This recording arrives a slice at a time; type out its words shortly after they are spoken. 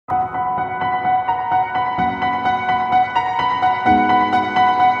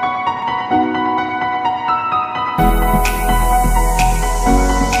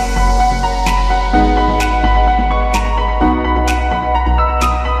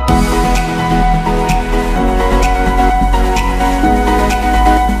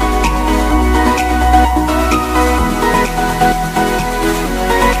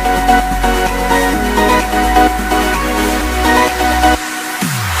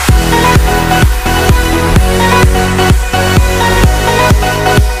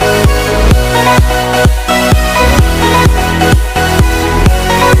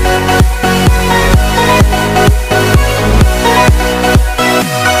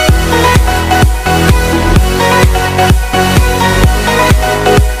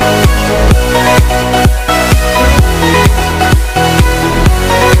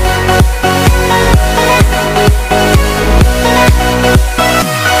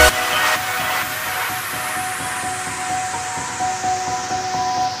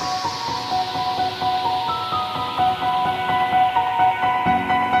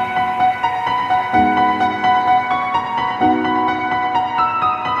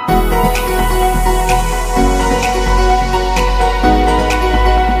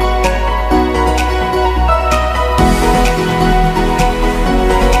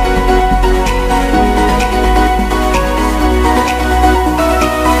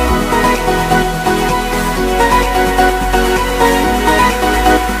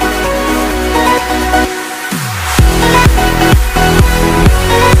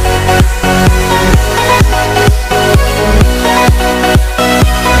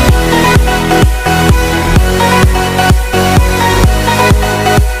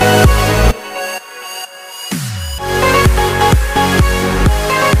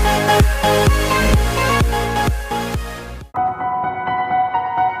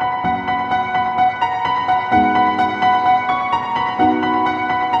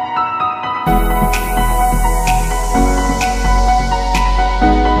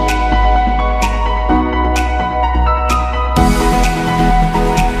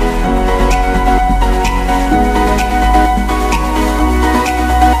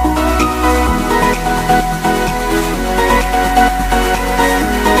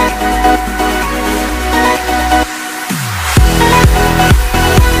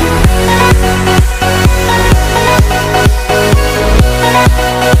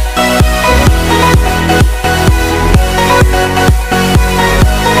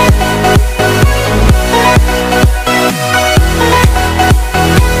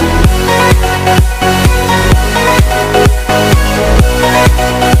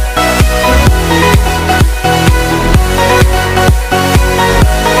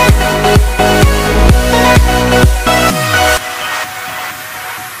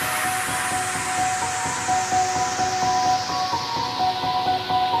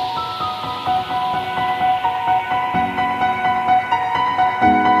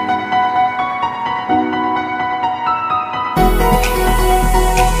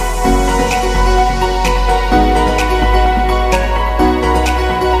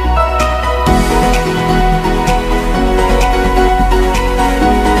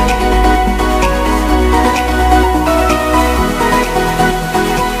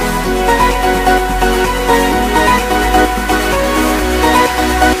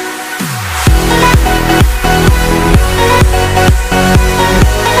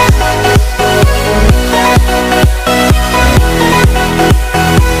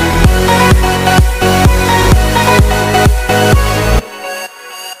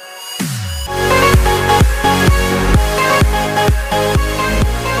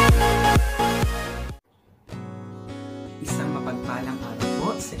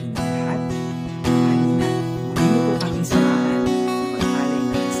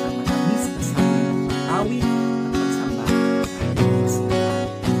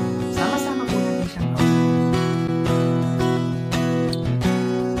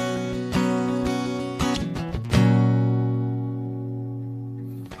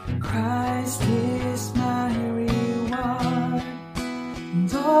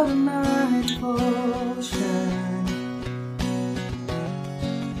all of my devotion.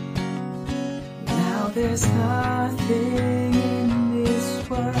 Now there's nothing in this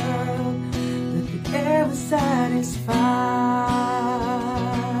world that could ever satisfy.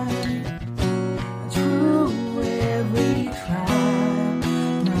 Through every trial,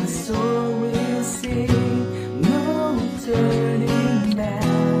 my soul will sing, no turning back.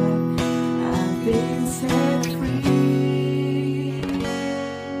 I've been set free.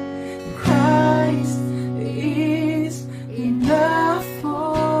 Christ is enough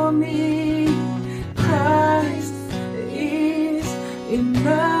for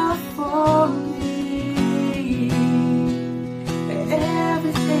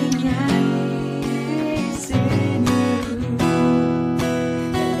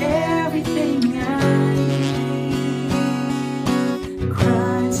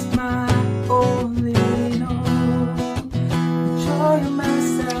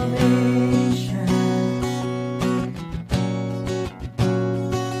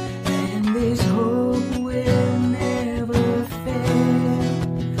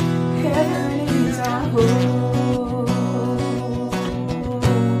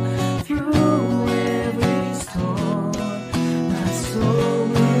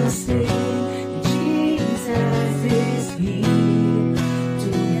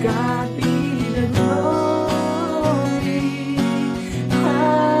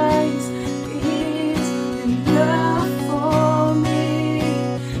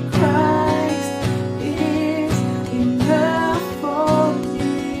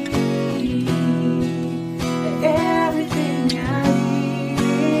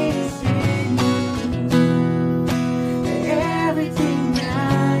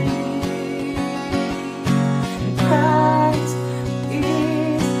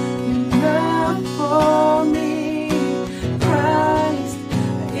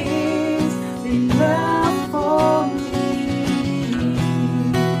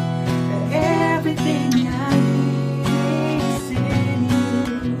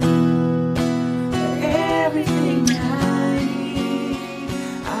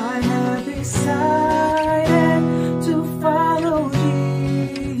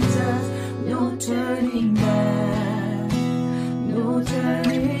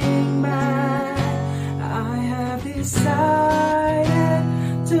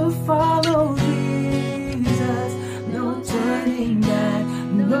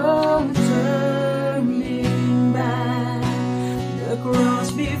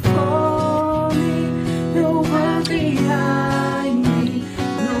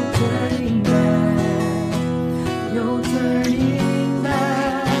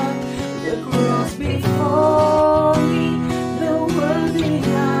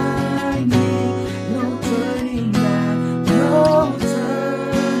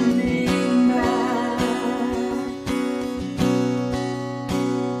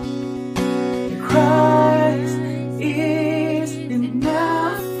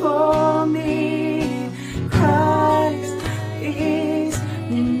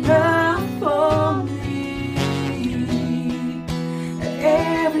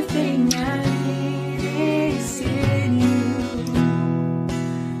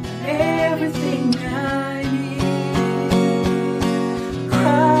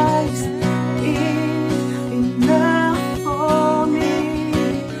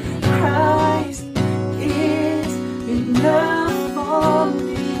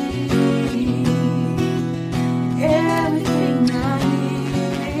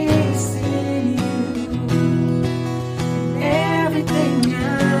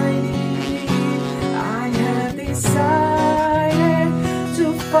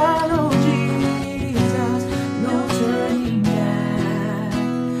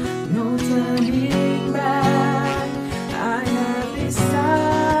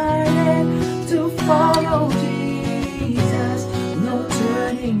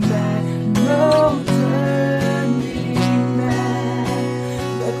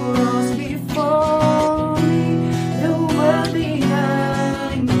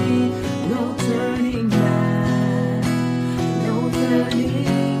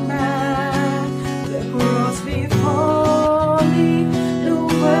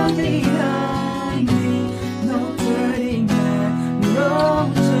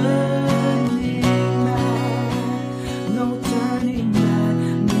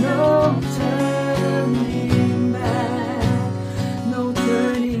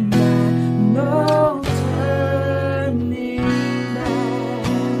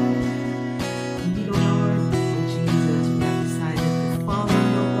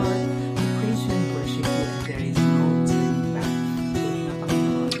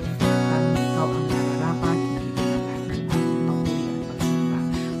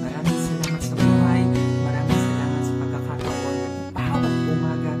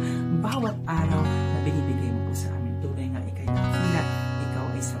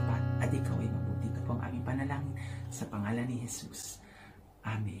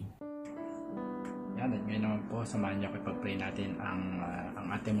Amen. Yan, at ngayon naman po, samahan niyo ako ipag-pray natin ang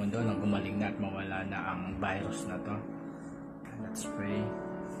ating mundo nang gumaling na at mawala na ang virus na to. Let's pray.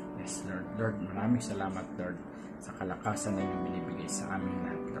 Yes, Lord. Lord, maraming salamat, Lord, sa kalakasan na inyong binibigay sa amin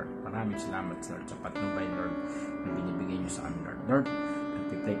lahat, Lord. Maraming salamat, Lord, sa patnubay, Lord, na binibigay niyo sa amin, Lord. Lord,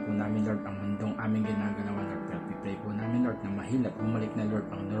 pipray po namin, Lord, ang mundong aming ginagalawa, Lord. Pipray po namin, Lord, na mahilap, bumalik na, Lord,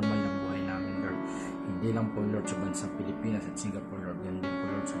 ang normal na buhay namin, Lord. Hindi lang po, Lord, sa bansang Pilipinas at Singapore, Lord. Yan din po,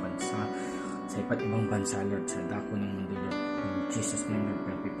 Lord, sa iba't ibang bansa, Lord, sa dako ng mundo, Lord. In Jesus' name,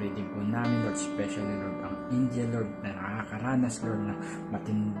 Lord, pipray din po namin, Lord, especially, Lord, ang India, Lord, na nakakaranas, Lord, na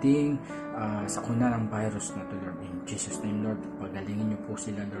matinding sakuna ng virus na to, Lord. In Jesus' name, Lord, pagalingin niyo po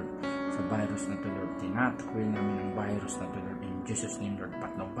sila, Lord, sa virus na to, Lord. Tinatakwil namin ang virus na to, Lord. In Jesus' name, Lord,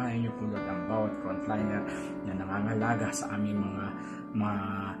 patnubayan niyo po, Lord, ang bawat frontliner na nangangalaga sa aming mga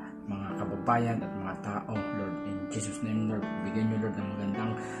kababayan at mga tao, Lord. In Jesus' name, Lord, bigyan niyo, Lord, ng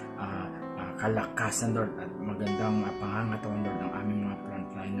magandang kalakasan, Lord, at magandang pangangatawan, Lord, ng aming mga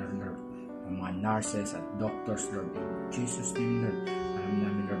frontliner, Lord, ng mga nurses at doctors, Lord. In Jesus' name, Lord, alam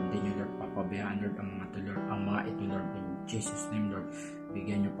namin, Lord, hindi niyo, Lord, papabayaan, Lord, ang mga ito, Lord. In Jesus' name, Lord,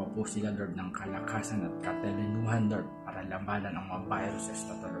 bigyan niyo pa po sila, Lord, ng kalakasan at katalinuhan, Lord, para labanan ang mga viruses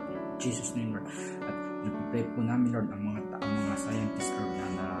na to, Lord. In Jesus' name, Lord, at pray po namin, Lord, ang mga scientists, Lord,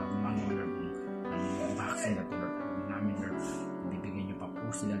 na gumagawa, Lord, ng vaccine na to, Lord. Alam namin, Lord, bibigyan niyo pa po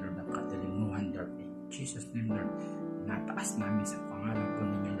sila, Lord, ng katalinuhan, Lord. In Jesus' name, Lord, nataas namin sa pangalan po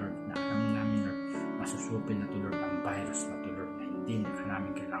ninyo, Lord, na alam namin, Lord, masusupil na to, Lord, ang virus na to, Lord, na hindi na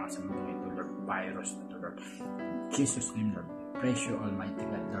namin kailangan sa mundo ito, Lord, virus na to, Lord. In Jesus' name, Lord, praise you, Almighty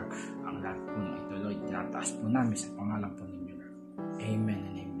God, Lord, ang lahat po ng ito, Lord, tinataas po namin sa pangalan po ninyo, Lord. Amen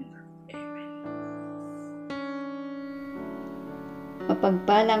and amen, Lord. Amen.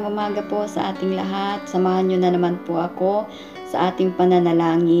 Mapagpalang umaga po sa ating lahat. Samahan nyo na naman po ako sa ating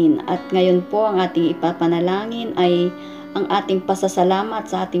pananalangin. At ngayon po ang ating ipapanalangin ay ang ating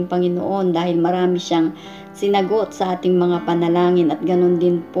pasasalamat sa ating Panginoon dahil marami siyang sinagot sa ating mga panalangin, at ganun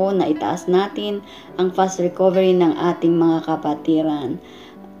din po na itaas natin ang fast recovery ng ating mga kapatiran.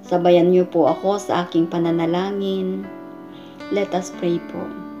 Sabayan niyo po ako sa aking pananalangin. Let us pray po.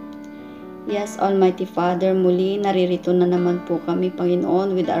 Yes, Almighty Father, muli naririto na naman po kami,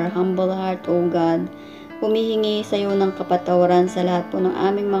 Panginoon, with our humble heart, O God. Humihingi sa iyo ng kapatawaran sa lahat po ng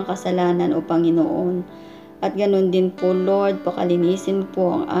aming mga kasalanan, O Panginoon. At ganun din po, Lord, pakalinisin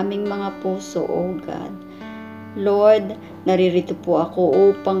po ang aming mga puso, O God. Lord, naririto po ako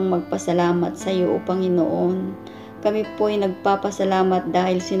upang magpasalamat sa iyo, O Panginoon. Kami po ay nagpapasalamat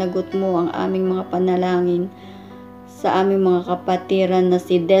dahil sinagot mo ang aming mga panalangin sa aming mga kapatiran na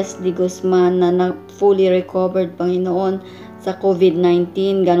si Desli Guzman na fully recovered, Panginoon, sa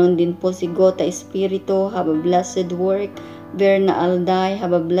COVID-19. Ganon din po si Gota Espiritu, have a blessed work. Berna Alday, have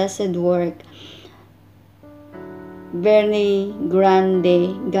a blessed work. Bernie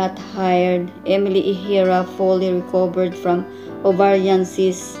Grande got hired. Emily Ihira fully recovered from ovarian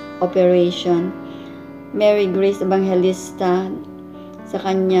cyst operation. Mary Grace Evangelista sa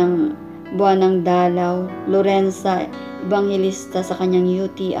kanyang buwan ng dalaw. Lorenza Evangelista sa kanyang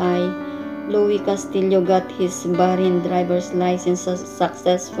UTI. Louis Castillo got his Bahrain driver's license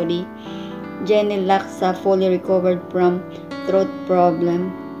successfully. Jenny Laksa fully recovered from throat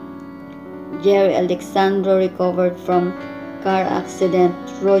problem. Jerry Alexandro recovered from car accident.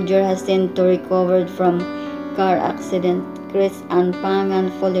 Roger Jacinto recovered from car accident. Chris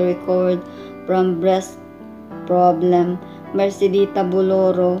Anpangan fully recovered from breast problem. Mercedita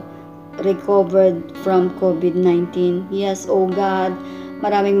Buloro recovered from COVID-19. Yes, O God,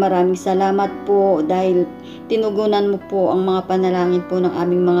 maraming salamat po dahil tinugunan mo po ang mga panalangin po ng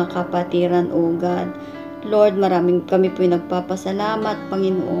aming mga kapatiran, O God. Lord, kami po nagpapasalamat,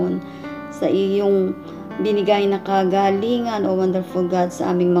 Panginoon, sa iyong binigay na kagalingan, O wonderful God,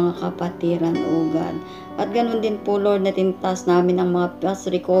 sa aming mga kapatiran, O God. At ganun din po, Lord, na tintas namin ang mga fast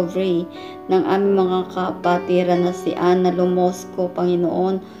recovery ng aming mga kapatiran na si Ana Lumosco,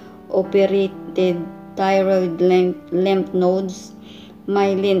 Panginoon, operated thyroid lymph nodes.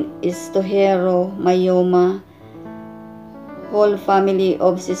 Mylene Estohero, myoma. Whole family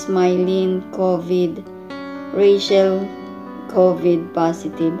of Sis Mylene, COVID. Rachel, COVID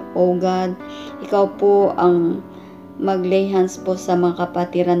positive. O God, ikaw po ang mag-lay hands po sa mga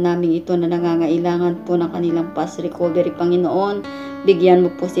kapatiran namin ito na nangangailangan po ng kanilang fast recovery, Panginoon. Bigyan mo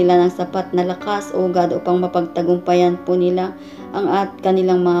po sila ng sapat na lakas, O God, upang mapagtagumpayan po nila ang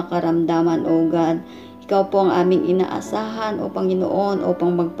kanilang mga karamdaman, O God. Ikaw po ang aming inaasahan, O Panginoon,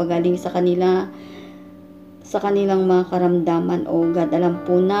 upang magpagaling sa kanilang mga karamdaman, O God. Alam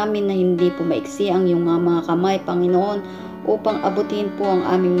po namin na hindi po maiksi ang iyong mga kamay, Panginoon, upang abutin po ang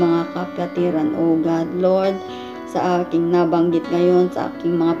aming mga kapatiran, O God. Lord, sa aking nabanggit ngayon, sa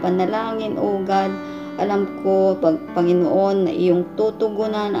aking mga panalangin, O God, alam ko, Panginoon, na iyong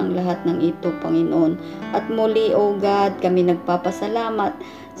tutugunan ang lahat ng ito, Panginoon. At muli, O God, kami nagpapasalamat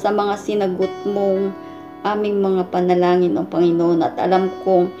sa mga sinagot mong aming mga panalangin, O Panginoon. At alam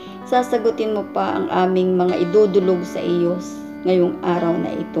kong sasagutin mo pa ang aming mga idudulog sa iyo ngayong araw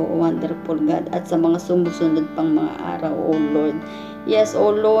na ito, O wonderful God, at sa mga sumusunod pang mga araw, O Lord. Yes,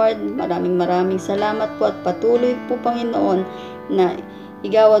 O Lord, maraming salamat po at patuloy po, Panginoon, na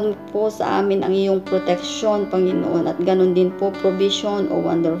igawad mo po sa amin ang iyong proteksyon, Panginoon, at ganun din po provision, O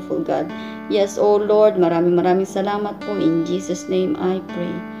wonderful God. Yes, O Lord, maraming salamat po. In Jesus' name I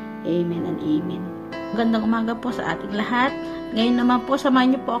pray. Amen and amen. Magandang umaga po sa ating lahat. Ngayon naman po,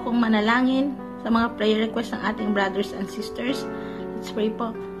 samahan niyo po akong manalangin sa mga prayer requests ng ating brothers and sisters. Let's pray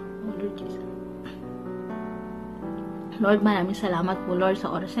po. Oh, Lord Jesus. Lord, maraming salamat po, Lord, sa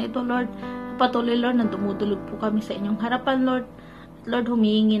oras na ito, Lord. Patuloy, Lord, na dumudulog po kami sa inyong harapan, Lord. At Lord,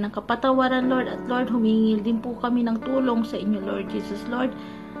 humihingi ng kapatawaran, Lord. At Lord, humihingi din po kami ng tulong sa inyo, Lord Jesus, Lord.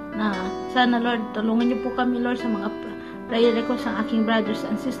 Na sana, Lord, tulungan niyo po kami, Lord, sa mga prayer requests ng aking brothers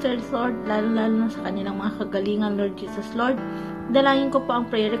and sisters, Lord, lalo na sa kanilang mga kagalingan, Lord Jesus, Lord. Dalangin ko po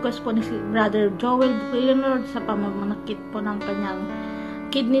ang prayer request po ni si Brother Joel Bukilan, Lord, sa pamamanakit po ng kanyang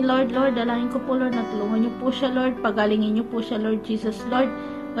kidney, Lord. Lord, dalangin ko po, Lord, na tulungan niyo po siya, Lord, pagalingin niyo po siya, Lord Jesus, Lord.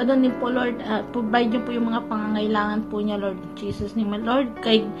 Ganoon din po, Lord, provide niyo po yung mga pangangailangan po niya, Lord Jesus, ni Lord,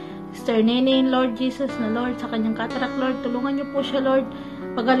 kay Sister Nene, Lord Jesus, na Lord, sa kanyang cataract, Lord, tulungan niyo po siya, Lord.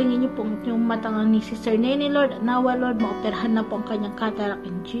 Pagalingin niyo po yung matang ni Sister Nene, Lord. Nawa, Lord, maoperahan na po ang kanyang cataract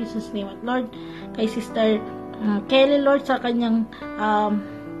in Jesus' name. At Lord, kay Sister Kelly, Lord, sa kanyang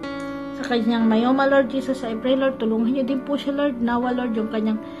myoma, Lord Jesus, I pray, Lord, tulungan niyo din po siya, Lord. Nawa, Lord, yung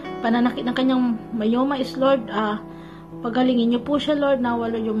kanyang pananakit ng kanyang myoma is, Lord, pagalingin niyo po siya, Lord.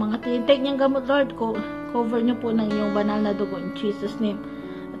 Nawa, Lord, yung mga tinitake niyang gamot, Lord, cover niyo po ng iyong banal na dugo in Jesus' name.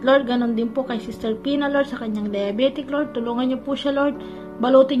 At Lord, ganon din po kay Sister Pina, Lord, sa kanyang diabetic, Lord, tulungan niyo po siya, Lord.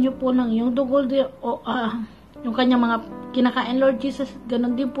 Balutin niyo po ng iyong dugo, yung kanyang mga kinakain, Lord Jesus.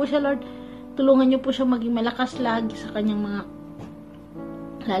 Ganon din po siya, Lord. Tulungan niyo po siya maging malakas lagi sa kanyang mga,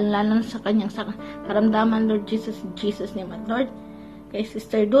 lalo sa kanyang karamdaman, Lord Jesus, in Jesus' name. At Lord, kay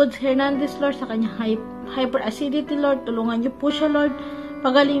Sister Dudes Hernandez, Lord, sa kanyang hyperacidity, Lord, tulungan niyo po siya, Lord.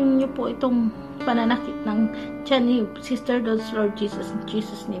 Pagalingin niyo po itong pananakit ng tiyan ni Sister Dudes, Lord Jesus, in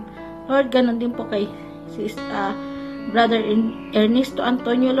Jesus' name. Lord, ganon din po kay Brother Ernesto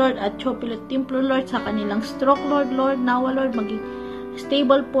Antonio, Lord, at Chopilet Templo, Lord, sa kanilang stroke, Lord, nawa, Lord, maging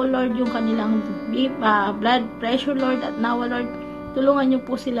stable po, Lord, yung kanilang blood pressure, Lord, at nawa, Lord, tulungan niyo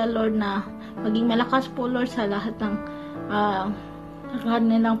po sila, Lord, na maging malakas po, Lord, sa lahat ng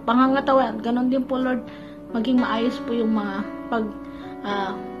kanilang pangangatawan. At ganon din po, Lord, maging maayos po yung mga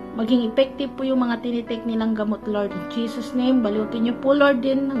maging effective po yung mga tinitake nilang gamot, Lord. In Jesus' name, balutin niyo po, Lord,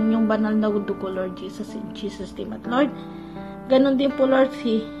 din ang inyong banal na dugo, Lord Jesus, in Jesus' name. At Lord, ganon din po, Lord,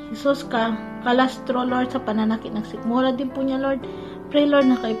 si Jesus Calastro, Lord, sa pananakit ng sikmura din po niya, Lord. Pray, Lord,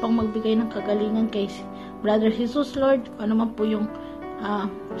 na kayo pang magbigay ng kagalingan kay Brother Jesus, Lord. Ano man po yung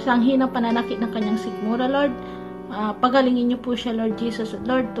sanghi ng pananakit ng kanyang sikmura, Lord. Pagalingin niyo po siya, Lord Jesus. At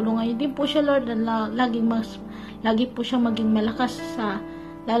Lord, tulungan niyo din po siya, Lord, na lagi po siya maging malakas sa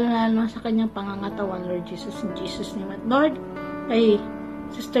lalo sa kanyang pangangatawan, Lord Jesus, in Jesus' name. At Lord, kay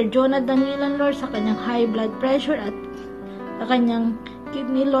Sister Jonah Dangilan, Lord, sa kanyang high blood pressure at sa kanyang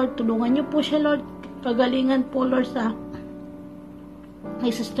kidney, Lord, tulungan niyo po siya, Lord. Pagalingan po, Lord, sa kay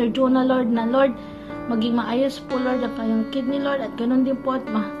Sister Jonah, Lord, na Lord, maging maayos po, Lord, ang kanyang kidney, Lord, at ganun din po at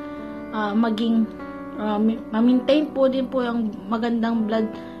maging ma-maintain po din po yung magandang blood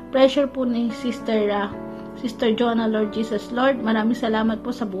pressure po ni Sister Jonah, Lord Jesus, Lord. Maraming salamat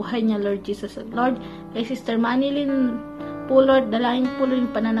po sa buhay niya, Lord Jesus. At Lord, kay Sister Manilyn po, Lord, dalahin po yung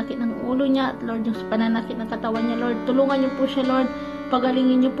pananakit ng ulo niya at Lord, yung pananakit ng katawan niya, Lord. Tulungan niyo po siya, Lord.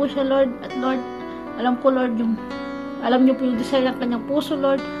 Pagalingin niyo po siya, Lord. At Lord, alam ko, Lord, alam niyo po yung desire ng kanyang puso,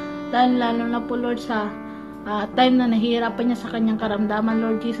 Lord. Lalo na po, Lord, sa time na nahihirapan niya sa kanyang karamdaman,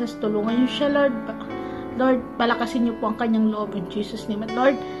 Lord Jesus. Tulungan niyo siya, Lord. Lord, palakasin niyo po ang kanyang loob in Jesus' name. At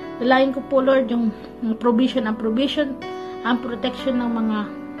Lord, dalahin ko po, Lord, yung provision, ang protection ng mga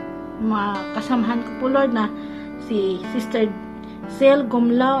kasamahan ko po, Lord, na si Sister Sel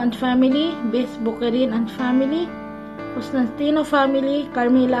Gomlao and family, Beth Bukirin and family, Constantino family,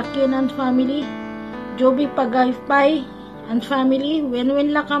 Carmela Kin and family, Joby Pagaypay and family,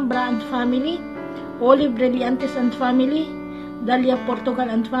 Wenwen Lacambra and family, Olive Brillantes and family, Dalia Portugal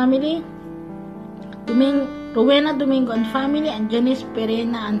and family, Rowena Domingo and family, and Janice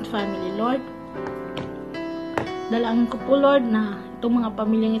Perena and family, Lord. dalangin ko po, Lord, na itong mga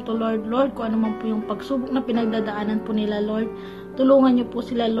pamilyang ito, Lord, kung ano man po yung pagsubok na pinagdadaanan po nila, Lord, tulungan niyo po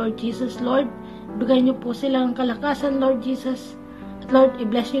sila, Lord Jesus, Lord, bigyan niyo po sila ng kalakasan, Lord Jesus, at Lord,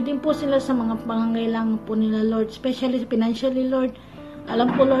 i-bless niyo din po sila sa mga pangangailangan po nila, Lord, especially financially, Lord.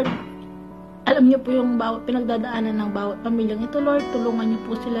 Alam po, Lord, alam niyo po yung bawat pinagdadaanan ng bawat pamilyang ito, Lord, tulungan niyo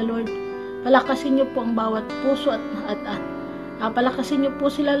po sila, Lord, palakasin niyo po ang bawat puso at palakasin niyo po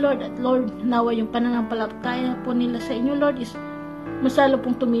sila, Lord, at Lord, nawa yung pananampalataya po nila sa inyo, Lord, is masalo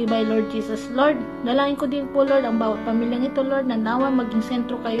pong tumibay, Lord Jesus. Lord, dalangin ko din po, Lord, ang bawat pamilyang ito, Lord, na nawa maging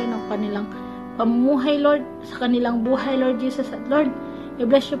sentro kayo ng kanilang pamumuhay, Lord, sa kanilang buhay, Lord Jesus, at Lord,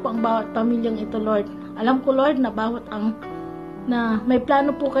 i-bless niyo po ang bawat pamilyang ito, Lord. Alam ko, Lord, na may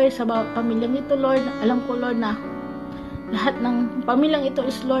plano po kayo sa bawat pamilyang ito, Lord. Alam ko, Lord, na lahat ng pamilyang ito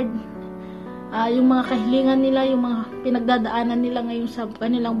is, Lord, yung mga kahilingan nila, yung mga pinagdadaanan nila ngayon sa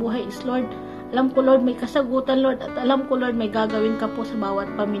kanilang buhay is, Lord, alam ko, Lord, may kasagutan, Lord, at alam ko, Lord, may gagawin ka po sa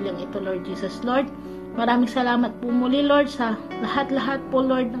bawat pamilyang ito, Lord Jesus. Lord, maraming salamat po muli, Lord, sa lahat-lahat po,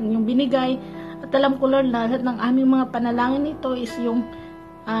 Lord, ng inyong binigay, at alam ko, Lord, na lahat ng aming mga panalangin ito is yung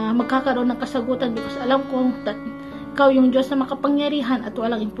magkakaroon ng kasagutan, because alam ko that ikaw yung Diyos na makapangyarihan at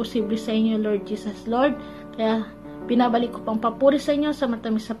walang imposible sa inyo, Lord Jesus. Lord, kaya pinabalik ko pang papuri sa inyo sa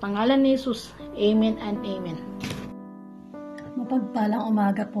matamis sa pangalan ni Jesus. Amen and Amen. Mapagpalang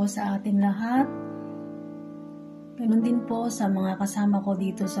umaga po sa atin lahat. Ganun din po sa mga kasama ko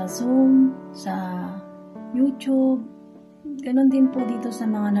dito sa Zoom, sa YouTube. Ganun din po dito sa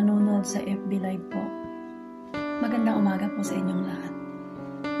mga nanonood sa FB Live po. Magandang umaga po sa inyong lahat.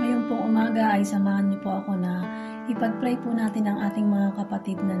 Ngayon pong umaga ay samahan niyo po ako na ipag-pray po natin ang ating mga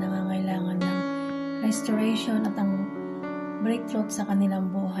kapatid na nangangailangan ng restoration at ang breakthrough sa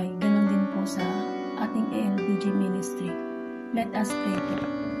kanilang buhay. Ganon din po sa ating LVJ ministry. Let us pray po.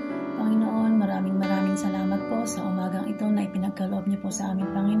 Panginoon, maraming salamat po sa umagang ito na ipinagkaloob niyo po sa amin,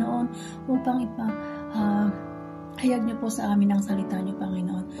 Panginoon, upang hayag niyo po sa amin ang salita niyo,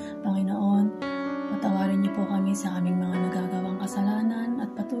 Panginoon. Panginoon, patawarin niyo po kami sa aming mga nagagawang kasalanan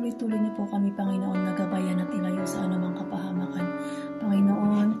at patuloy-tuloy niyo po kami, Panginoon, nagabayan at ilayo sa anumang kapahamakan.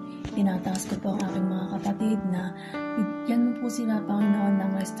 Panginoon, tinataas ko po ang aking mga kapatid na bigyan mo po sila, Panginoon,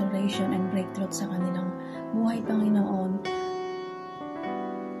 ng restoration and breakthrough sa kanilang buhay, Panginoon.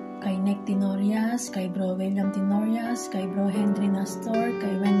 Kay Nick Tenorias, kay Bro William Tenorias, kay Bro Henry Nastor,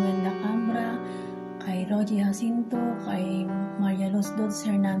 kay Wenwen Lacambra, kay Rogie Jacinto, kay Maria Luz Dodds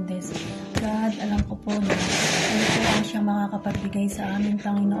Hernandez. God, alam ko po na ano po ang siya makakapagbigay sa amin,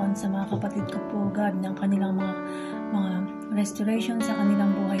 Panginoon, sa mga kapatid ko po, God, ng kanilang mga restoration sa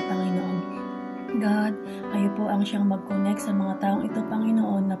kanilang buhay, Panginoon. God, kayo po ang siyang mag-connect sa mga taong ito,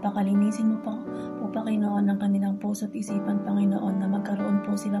 Panginoon, na pakalinisin mo po, Panginoon, ng kanilang puso at isipan, Panginoon, na magkaroon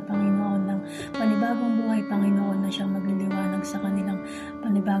po sila, Panginoon, ng panibagong buhay, Panginoon, na siyang magliliwanag sa kanilang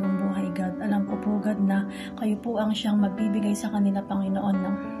panibagong buhay, God. Alam ko po, God, na kayo po ang siyang magbibigay sa kanila, Panginoon,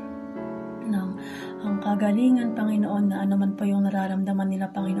 ng ang kagalingan, Panginoon, na anuman po yung nararamdaman nila,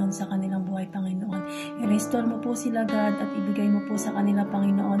 Panginoon, sa kanilang buhay, Panginoon. I-restore mo po sila, God, at ibigay mo po sa kanila,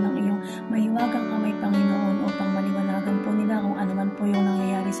 Panginoon, ng iyong mahiwagang kamay, Panginoon, upang maliwanagan po nila kung anuman po yung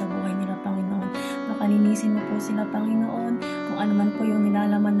nangyayari sa buhay nila, Panginoon. Makalinisin mo po sila, Panginoon, kung anuman po yung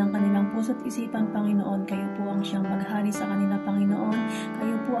nilalaman ng kanilang puso at isipan, Panginoon. Kayo po ang siyang maghari sa kanila, Panginoon.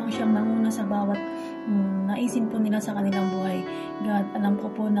 Kayo po ang siyang manguna sa bawat naisin po nila sa kanilang buhay. God, alam ko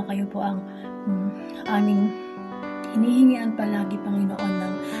po na kayo po ang aming hinihingian palagi, Panginoon,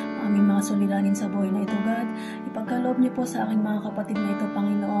 ng aming mga suliranin sa buhay na ito, God. Ipagkaloob niyo po sa aking mga kapatid na ito,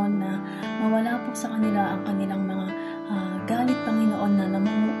 Panginoon, na mawala po sa kanila ang kanilang mga galit, Panginoon, na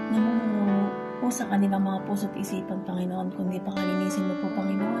namumuo sa kanilang mga puso at isipan, Panginoon, kundi pakalinisin mo po,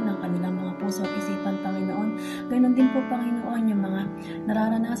 Panginoon, ang kanilang mga puso at isipan, Panginoon. Ganon din po, Panginoon, yung mga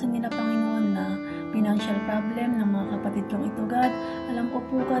nararanasan nila, Panginoon, na financial problem ng mga kapatid kong ito, God. Alam ko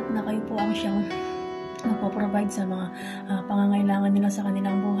po, God, na kayo po ang siyang magpo-provide sa mga pangangailangan nila sa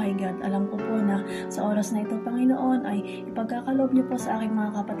kanilang buhay, God. Alam ko po na sa oras na ito, Panginoon, ay ipagkakaloob niyo po sa aking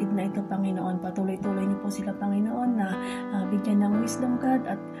mga kapatid na ito, Panginoon. Patuloy-tuloy niyo po sila, Panginoon, na bigyan ng wisdom, God,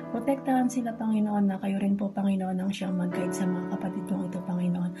 at protektahan sila, Panginoon, na kayo rin po, Panginoon, ang siyang mag-guide sa mga kapatid kong ito,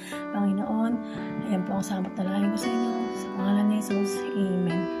 Panginoon. Panginoon, ayan po ang samot na lalim ko sa inyo. Sa pangalan ni Jesus,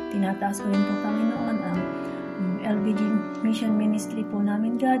 Amen. Tinataas ko rin po, Panginoon, ang LVJ Mission Ministry po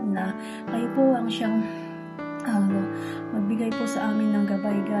namin, God, na kayo po ang siyang magbigay po sa amin ng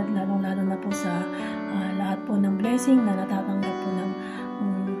gabay, God, lalong-lalo na po sa lahat po ng blessing na natatanggap po ng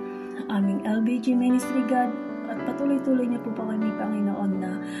aming LVJ Ministry, God. At patuloy-tuloy niyo po kami, Panginoon,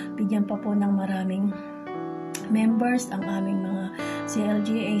 na bigyan pa po ng maraming members ang aming mga CLG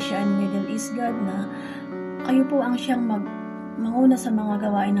Asia and Middle East, God, na kayo po ang siyang manguna sa mga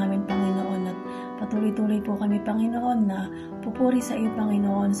gawain namin, Panginoon, at patuloy-tuloy po kami, Panginoon, na pupuri sa iyo,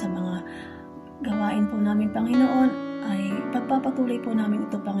 Panginoon, sa mga gawain po namin, Panginoon, ay pagpapatuloy po namin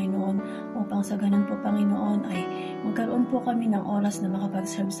ito, Panginoon, upang sa ganun po, Panginoon, ay magkaroon po kami ng oras na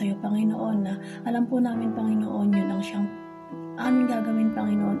makapag-serve sa iyo, Panginoon, na alam po namin, Panginoon, yun ang siyang aming gagawin,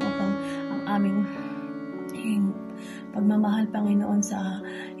 Panginoon, upang ang aming pagmamahal, Panginoon, sa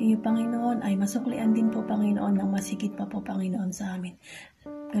iyo, Panginoon, ay masuklian din po, Panginoon, ng masigit pa po, Panginoon, sa amin.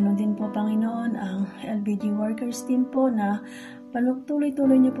 Ganon din po, Panginoon, ang LVJ workers team po, na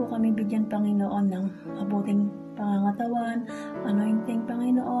tuloy-tuloy niyo po kami bigyan, Panginoon, ng mabuting pangangatawan, anointing,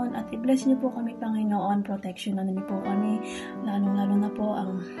 Panginoon, at i-bless niyo po kami, Panginoon, protection na niyo po kami, lalong-lalo na po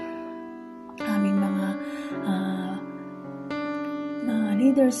ang aming mga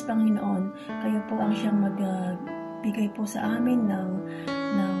leaders, Panginoon. Kayo po ang siyang magbigay po sa amin ng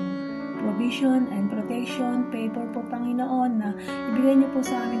provision and protection, favor po, Panginoon, na ibigay niyo po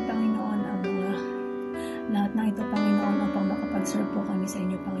sa amin, Panginoon, ang mga lahat ng ito, Panginoon, upang makapag-serve po kami sa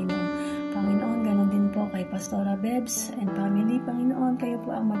inyo, Panginoon. Panginoon, ganon din po kay Pastora Bebs and family, Panginoon. Kayo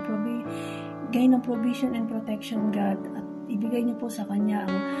po ang magbigay ng provision and protection, God, at ibigay niyo po sa kanya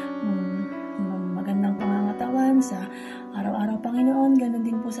ang magandang pangangatawan sa araw-araw, Panginoon. Ganon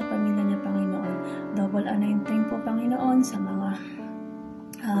din po sa pamilya niya, Panginoon. Double anointing po, Panginoon, sa mga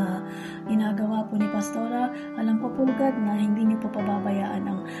ginagawa po ni Pastora. Alam ko po, God, na hindi niyo po pababayaan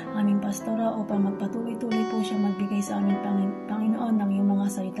ang aming Pastora upang magpatuloy-tuloy po siya magbigay sa aming Panginoon ng iyong mga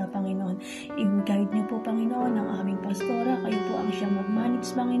salita, Panginoon. I-guide niyo po, Panginoon, ang aming Pastora. Kayo po ang siyang mag-manage,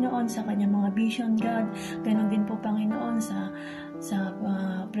 Panginoon, sa kanyang mga vision, God. Ganon din po, Panginoon, sa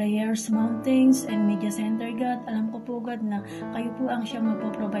prayers, mountains, and media center, God. Alam ko po, God, na kayo po ang siyang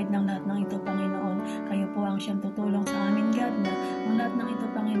magpo-provide ng lahat ng ito, Panginoon. Kayo po ang siyang tutulong sa amin, God, na ang lahat ng ito,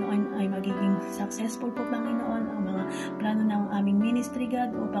 Panginoon, ay magiging successful po, Panginoon, ang mga plano ng aming ministry,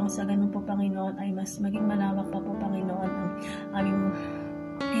 God, upang sa ganun po, Panginoon, ay mas maging malawak pa po, Panginoon, ang aming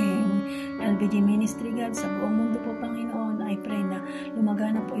LVJ ministry, God, sa buong mundo po, Panginoon. I pray na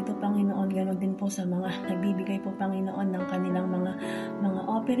lumagana po ito, Panginoon. Ganon din po sa mga nagbibigay po, Panginoon, ng kanilang mga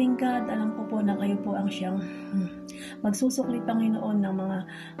offering, God. Alam ko po na kayo po ang siyang magsusukli, Panginoon, ng mga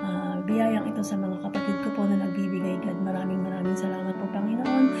biyayang ito sa mga kapatid ko po na nagbibigay, God. Maraming salamat po,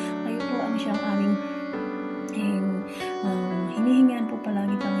 Panginoon. Kayo po ang siyang aming hinihingian po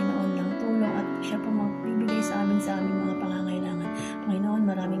palagi, Panginoon, ng tulong, at siya po magbibigay sa aming mga pangangailangan. Panginoon,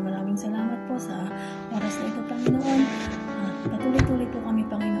 maraming salamat po sa oras na ito, Panginoon. Patuloy-tuloy po kami,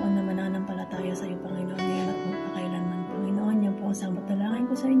 Panginoon, na mananampalataya sa iyo, Panginoon, ngayon at magpakailanman. Panginoon, yan po ang samot dalangin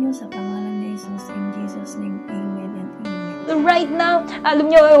ko sa inyo sa pangalan ni Jesus. In Jesus' name, amen and amen. Right now,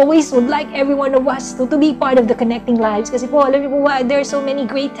 alam nyo, I always would like every one of us to be part of the Connecting Lives. Kasi po, alam nyo po ba, there are so many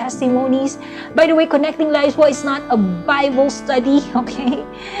great testimonies. By the way, Connecting Lives po is not a Bible study, okay?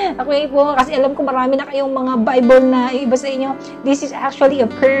 Okay po, kasi alam ko marami na kayong mga Bible na iba sa inyo. This is actually a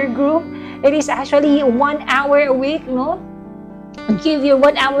prayer group. It is actually 1 hour a week, no? Give your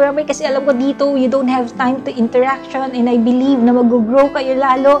 1 hour away kasi alam ko dito you don't have time to interaction, and I believe na mag-grow kayo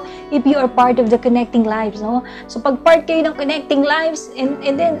lalo if you are part of the Connecting Lives, no? So pag part kayo ng Connecting Lives, and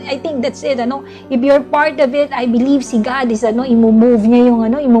then I think that's it, ano? If you're part of it, I believe si God is i-move niya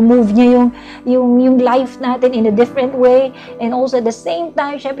yung life natin in a different way, and also at the same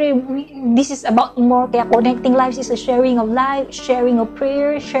time, syempre this is about more, kaya Connecting Lives is a sharing of life, sharing of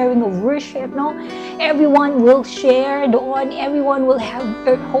prayer, sharing of worship, no? Everyone will share doon, everyone will have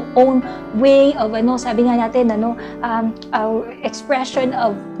their own way of sabi nga natin expression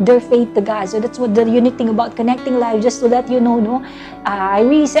of their faith to God. So that's what the unique thing about Connecting Lives, just to let you know, no? I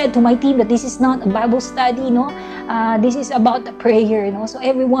really said to my team that this is not a Bible study, no? This is about the prayer, no? So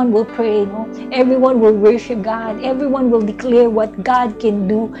everyone will pray, no? Everyone will worship God. Everyone will declare what God can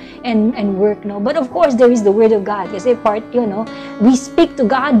do and work, no? But of course, there is the Word of God. Kasi part yun, no? We speak to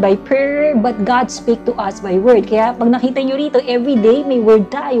God by prayer, but God speak to us by Word. Kaya pag nakita nyo rito, every day may Word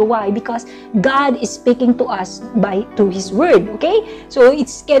tayo. Why? Because God is speaking to us through His Word, okay? So it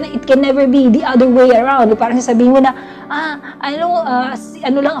can never be the other way around. Parang sasabihin mo na,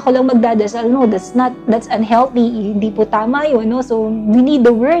 lang ako lang magdadasal. No, that's unhealthy. Hindi po tama yun, no? So we need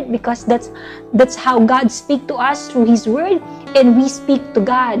the Word because that's how God speak to us through His Word, and we speak to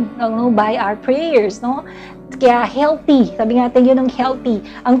God, no, by our prayers, no? Kaya healthy, sabi natin yun ang healthy.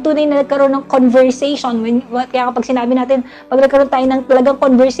 Ang tunay na nagkaroon ng conversation, kaya kapag sinabi natin, pag nagkaroon tayo ng talagang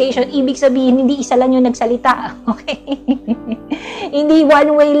conversation, ibig sabihin, hindi isa lang yung nagsalita. Okay? Hindi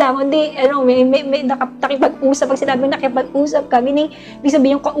one way lang. Hindi, may nakipag-usap. Pag sinabi nakipag-usap ka, meaning, ibig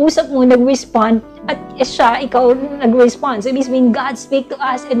sabihin yung kausap mo, nag-respond, at siya, ikaw, nag-respond. So, ibig sabihin, God speak to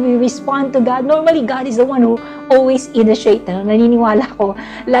us and we respond to God. Normally, God is the one who always initiate. Naniniwala ko.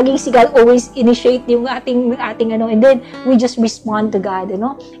 Laging si God always initiate yung ating and then we just respond to God, And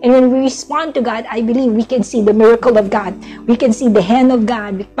when we respond to God, I believe we can see the miracle of God. We can see the hand of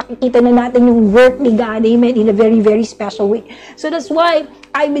God. Pakikita na natin yung work ni God, amen, in a very, very special way. So that's why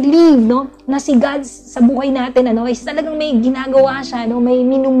I believe, na si God sa buhay natin, is talagang may ginagawa siya, may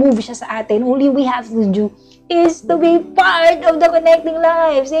minumove siya sa atin. Only we have to do is to be part of the connecting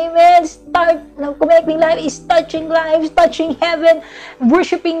lives. Amen. Start ng connecting life is touching lives, touching heaven,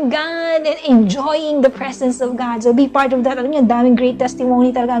 worshiping God, and enjoying the presence of God. So be part of that. Alam niyo, daming great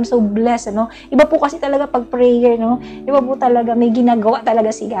testimony talaga. I'm so blessed, Iba po kasi talaga pag prayer, Iba po talaga, may ginagawa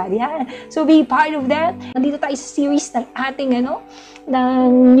talaga si God. Yan. So be part of that. Nandito tayo sa series ng ating, ng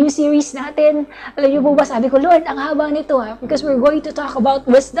new series natin. Alam niyo po ba, sabi ko, Lord, ang haba nito because we're going to talk about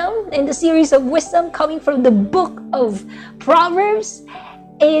wisdom and the series of wisdom coming from the book of Proverbs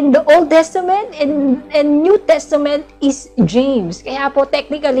in the Old Testament and New Testament is James. Kaya po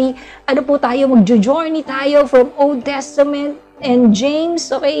technically, po tayo, magjo-journey tayo from Old Testament and James,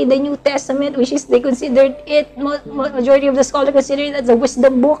 okay, the New Testament, which is they considered it, majority of the scholars consider it as a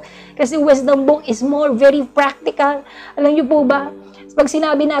wisdom book kasi wisdom book is more very practical. Alam niyo po ba, pag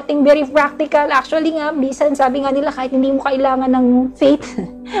sinabi natin very practical, actually nga, bisan sabi nga nila kahit hindi mo kailangan ng faith,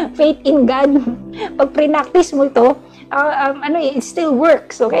 faith in God, pag pre-practice mo ito, it still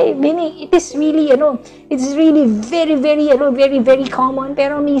works, okay? Meaning, it is really, it's really very, very, very, very common,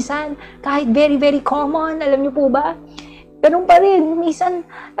 pero minsan, kahit very, very common, alam niyo po ba, ganun pa rin. Minsan,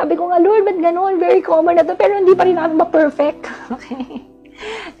 sabi ko nga, Lord, ba't ganun? Very common na to, pero hindi pa rin natin ma-perfect, okay?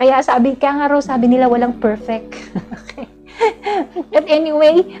 Kaya sabi nila, walang perfect, okay? But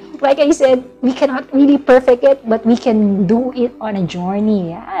anyway, like I said, we cannot really perfect it, but we can do it on a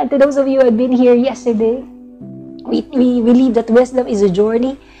journey. Yeah? To those of you who had been here yesterday, we believe that wisdom is a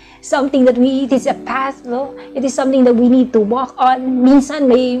journey, something that it is a path, It is something that we need to walk on. Minsan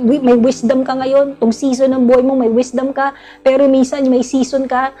may wisdom ka ngayon, tong season ng buhay mo may wisdom ka, pero minsan may season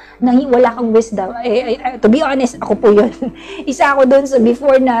ka na wala kang wisdom. To be honest, ako po yun. Isa ako doon sa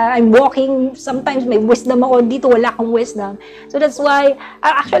before na I'm walking, sometimes may wisdom ako, dito wala akong wisdom. So that's why,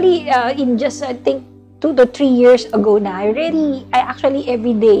 actually, in just, I think, 2 to 3 years ago na, I actually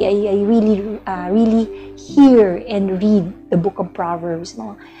every day, I really hear and read the book of Proverbs,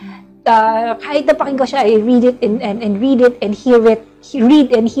 kahit napakinggan ko siya, I read it and read it and hear it,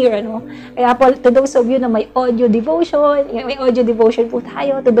 read and hear, Kaya po, to those of you na may audio devotion po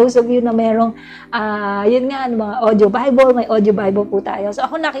tayo. To those of you na merong, yun nga, mga may audio Bible po tayo. So,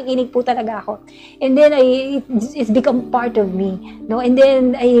 ako nakikinig po talaga ako. And then, it's become part of me, And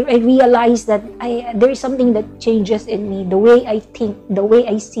then, I realized that there is something that changes in me, the way I think, the way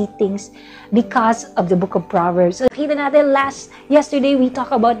I see things, because of the book of Proverbs. So, kita natin yesterday, we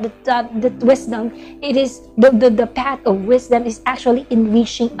talked about the wisdom. It is, the path of wisdom is actually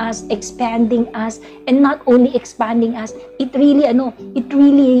enriching us, expanding us, and not only expanding us, it really,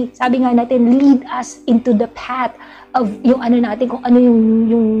 sabi nga natin, lead us into the path of yung natin, kung ano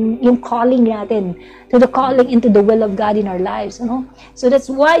yung calling natin, to the calling into the will of God in our lives, So that's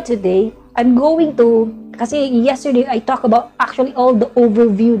why today, I'm going to, kasi yesterday, I talked about actually all the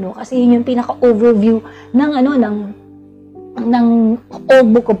overview, Kasi yun yung pinaka-overview ng old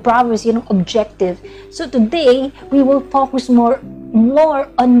book of Proverbs, yung objective. So today, we will focus more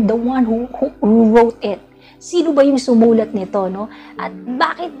on the one who wrote it. Sino ba yung sumulat nito, At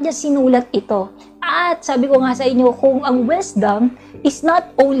bakit niya sinulat ito? At sabi ko nga sa inyo, kung ang wisdom is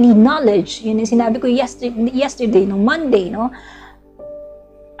not only knowledge, yun yung sinabi ko yesterday, no Monday,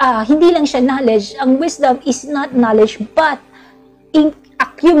 hindi lang siya knowledge. Ang wisdom is not knowledge, but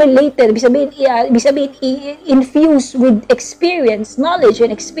accumulated, ibig sabihin, infused with experience, knowledge and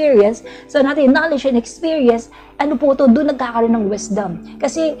experience. So natin, knowledge and experience, doon nagkakaroon ng wisdom.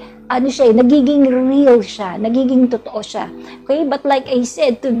 Kasi, nagiging real siya, nagiging totoo siya. Okay? But like I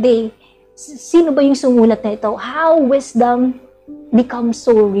said today, sino ba yung sumulat na ito? How wisdom becomes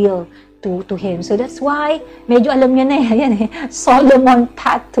so real to him. So that's why, medyo alam niya na yan Solomon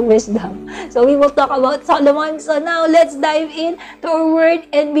path to wisdom. So we will talk about Solomon. So now, let's dive in to our word.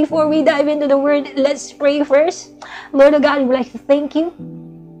 And before we dive into the word, let's pray first. Lord of God, we would like to thank you.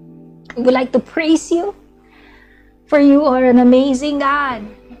 We would like to praise you. For you are an amazing God.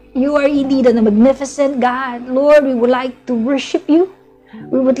 You are indeed a magnificent God. Lord, we would like to worship you.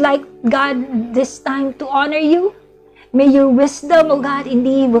 We would like, God, this time to honor you. May your wisdom, O God,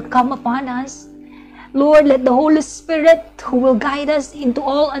 indeed will come upon us. Lord, let the Holy Spirit who will guide us into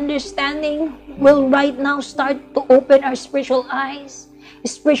all understanding will right now start to open our spiritual eyes,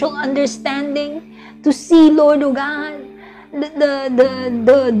 spiritual understanding to see, Lord, O God,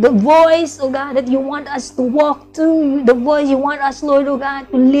 the voice, oh God, that you want us to walk to, the voice you want us, Lord, oh God,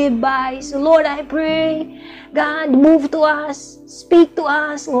 to live by. So, Lord, I pray, God, move to us, speak to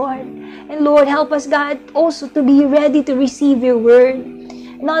us, Lord. And Lord, help us, God, also to be ready to receive your word.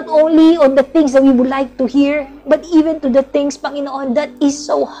 Not only on the things that we would like to hear, but even to the things, Panginoon, that is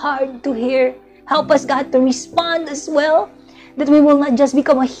so hard to hear. Help us, God, to respond as well, that we will not just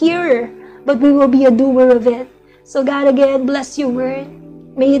become a hearer, but we will be a doer of it. So God, again, bless your word.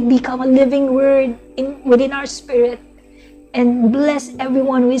 May it become a living word within our spirit. And bless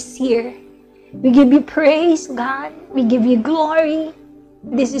everyone who is here. We give you praise, God. We give you glory.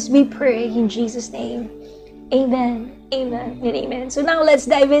 This is we pray in Jesus' name. Amen. Amen and amen. So now let's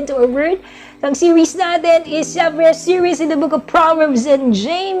dive into our word. Ang series natin is a series in the book of Proverbs and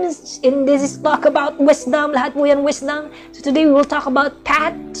James. And this is talk about wisdom. Lahat po yan wisdom. So today we will talk about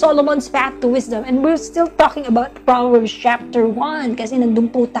Solomon's path to wisdom. And we're still talking about Proverbs chapter 1. Kasi nandun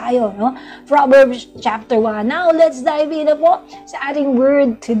po tayo, no? Proverbs chapter 1. Now let's dive in na po sa ating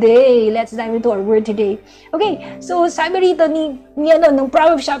word today. Let's dive into our word today. Okay, so sabi rito ng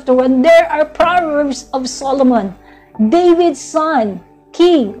Proverbs chapter 1, there are Proverbs of Solomon, David's son,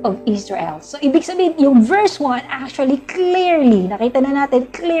 King of Israel. So, ibig sabihin, yung verse 1 actually clearly, nakita na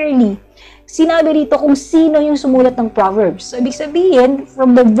natin clearly, sinabi rito kung sino yung sumulat ng Proverbs. So, ibig sabihin,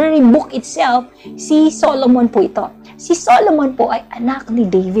 from the very book itself, si Solomon po ito. Si Solomon po ay anak ni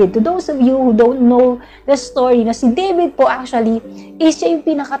David. To those of you who don't know the story, na si David po actually, is siya yung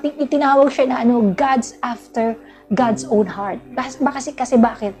tinawag siya na God's after God's own heart.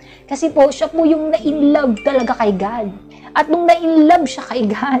 Bakit? Kasi po, siya po yung na-in-love talaga kay God. At nung na-in-love siya kay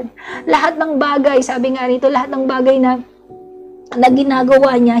God, lahat ng bagay, sabi nga rito, lahat ng bagay na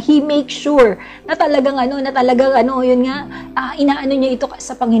ginagawa niya, he makes sure na talagang yun nga, inaano niya ito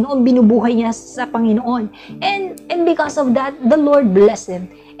sa Panginoon, binubuhay niya sa Panginoon. And because of that, the Lord blessed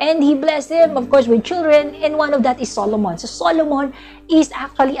him. And He blessed him, of course, with children, and one of that is Solomon. So, Solomon is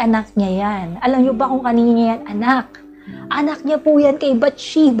actually anak niya yan. Alam niyo ba kung kanina niya yan anak? Anak niya po yan kay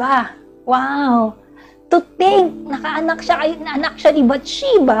Bathsheba. Wow! To think, anak siya ni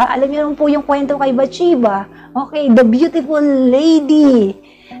Bathsheba. Alam niyo naman po yung kwento kay Bathsheba. Okay, the beautiful lady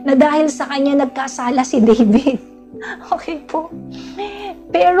na dahil sa kanya nagkasala si David. Okay po.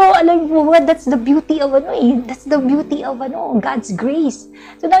 Pero alam mo what, that's the beauty of God's grace.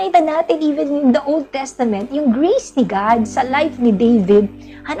 So nakita natin even in the Old Testament, yung grace ni God sa life ni David,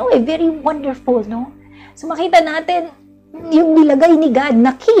 very wonderful, no? So makita natin yung nilagay ni God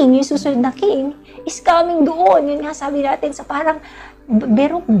na king, yung susunod na king, is coming doon. Yun nga sabi natin sa parang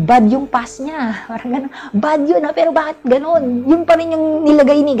pero bad yung past niya. Parang ganun. Bad yun pero bakit ganun? Yun pa rin yung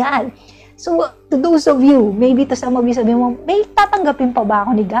nilagay ni God. So, to those of you, maybe to some of you sabi mo, may tatanggapin pa ba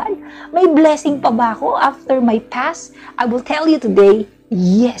ako ni God? May blessing pa ba ako after my past? I will tell you today,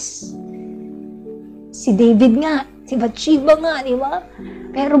 yes. Si David nga, si Bathsheba nga, di ba?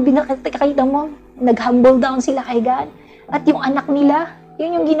 Pero binakita mo, nag-humble down sila kay God. At yung anak nila,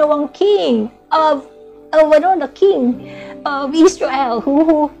 yun yung ginawang king of the king of Israel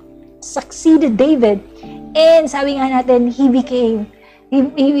who succeeded David. And sabi nga natin, he became,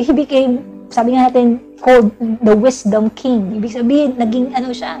 sabi nga natin, called the wisdom king. Ibig sabihin,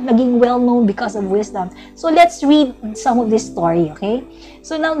 naging well-known because of wisdom. So, let's read some of this story, okay?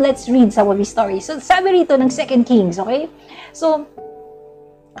 So, now, let's read some of this story. So, sabi rito ng 2 Kings, okay? So,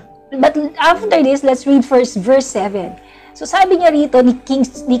 but after this, let's read first verse 7. So, sabi niya rito ni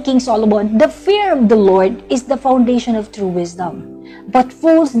King Solomon, the fear of the Lord is the foundation of true wisdom. But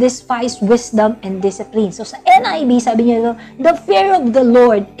fools despise wisdom and discipline. So, sa NIV, sabi niya, the fear of the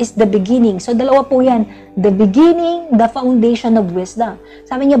Lord is the beginning. So, dalawa po yan. The beginning, the foundation of wisdom.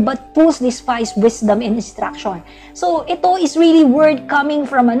 Sabi niya, but fools despise wisdom and instruction. So, ito is really word coming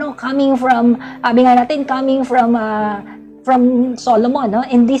from Solomon, no?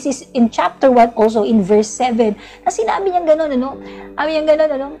 And this is in chapter 1 also in verse 7. Na sinabi niya gano'n,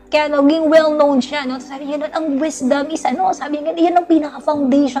 Kaya naging well-known siya, no? Sabi niya ang wisdom is, sabi niya, yan ang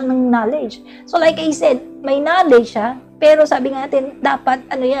pinaka-foundation ng knowledge. So like I said, may knowledge siya, pero sabi nga natin, dapat,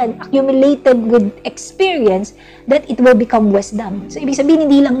 accumulated with experience that it will become wisdom. So ibig sabihin,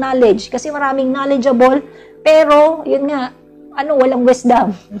 hindi lang knowledge, kasi maraming knowledgeable, pero, yun nga, walang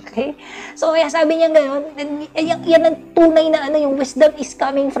wisdom. Okay? So, kaya sabi niya gano'n, yan ang tunay na yung wisdom is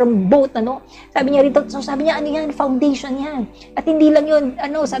coming from both, Sabi niya rito, so sabi niya, yan, foundation yan. At hindi lang yun,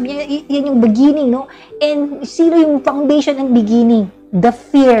 sabi niya, yan yung beginning, And sino yung foundation and beginning? The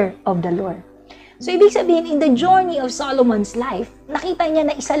fear of the Lord. So, ibig sabihin, in the journey of Solomon's life, nakita niya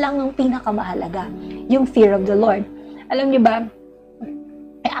na isa lang ang pinakamahalaga, yung fear of the Lord. Alam niyo ba,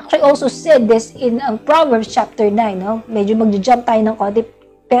 I actually also said this in Proverbs chapter 9, Medyo mag-jump tayo ng konti,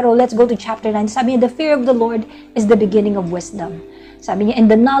 pero let's go to chapter 9. Sabi niya, the fear of the Lord is the beginning of wisdom. Sabi niya, and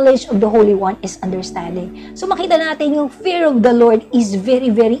the knowledge of the Holy One is understanding. So makita natin yung fear of the Lord is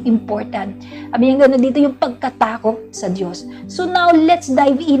very, very important. Sabi niya, gano'n dito yung pagkatakot sa Diyos. So now, let's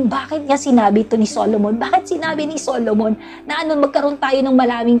dive in. Bakit niya sinabi ito ni Solomon? Bakit sinabi ni Solomon na magkaroon tayo ng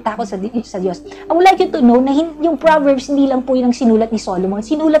maraming takot sa Diyos? I would like you to know na yung Proverbs, hindi lang po yung sinulat ni Solomon.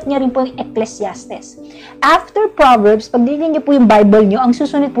 Sinulat niya rin po yung Ecclesiastes. After Proverbs, pag dinigyan niyo po yung Bible niyo, ang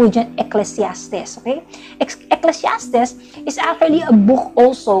susunod po dyan, Ecclesiastes. Okay? Ecclesiastes is actually a book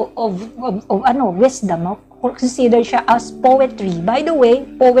also of wisdom, considered siya as poetry. By the way,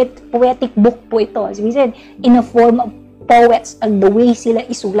 poetic book po ito. As we said, in a form of poets and the way sila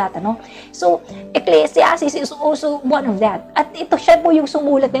isulat, So, Ecclesiastes is also one of that. At ito siya po yung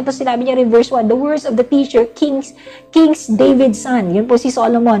sumulat nito, sinabi niya in verse 1, the words of the teacher, Kings David's son. Yun po si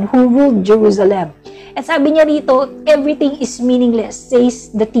Solomon, who ruled Jerusalem. At sabi niya rito, everything is meaningless,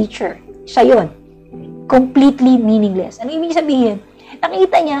 says the teacher. Siya yun. Completely meaningless. Ano ibig sabihin?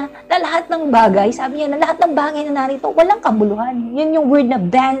 Nakita niya na lahat ng bagay, sabi niya na lahat ng bagay na narito, walang kabuluhan. Yun yung word na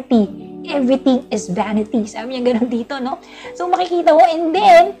vanity. Everything is vanity. Sabi niya ganun dito, So makikita mo, and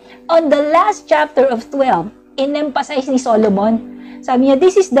then, on the last chapter of 12, in-emphasize ni Solomon, sabi niya,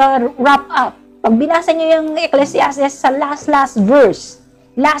 this is the wrap-up. Pag binasa niyo yung Ecclesiastes sa last verse,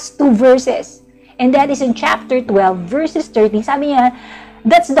 last 2 verses, and that is in chapter 12, verses 13, sabi niya,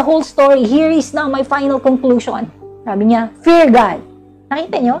 that's the whole story. Here is now my final conclusion. Sabi niya, fear God.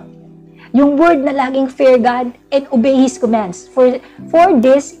 Nakita niyo? Yung word na laging fear God and obey His commands. For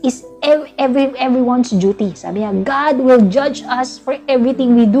this is everyone's duty. Sabi niya, God will judge us for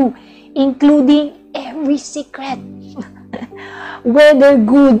everything we do, including every secret. Whether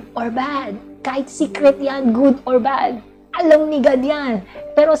good or bad. Kahit secret yan, good or bad. Alam ni God yan.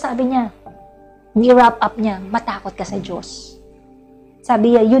 Pero sabi niya, ni-wrap up niya, matakot ka sa Diyos.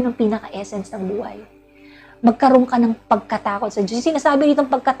 Sabi niya, yun ang pinaka-essence ng buhay. Magkaroon ka ng pagkatakot sa Diyos. Sinasabi dito ang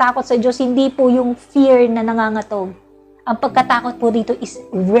pagkatakot sa Diyos, hindi po yung fear na nangangatog. Ang pagkatakot po dito is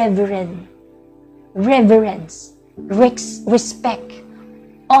reverence, respect,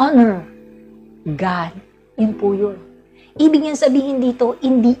 honor, God. Yun po yun. Ibig niyang sabihin dito,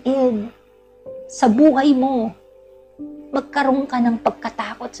 in the end, sa buhay mo, magkaroon ka ng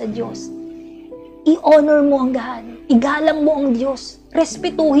pagkatakot sa Diyos. I-honor mo ang God. Igalang mo ang Diyos.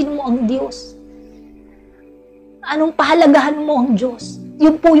 Respetuhin mo ang Diyos. Anong pahalagahan mo ang Diyos?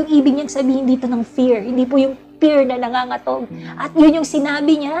 Yun po yung ibig niyang sabihin dito ng fear. Hindi po yung fear na nangangatog. At yun yung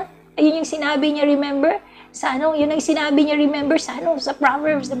sinabi niya. Yun yung sinabi niya, remember? Yun ang sinabi niya, remember, sa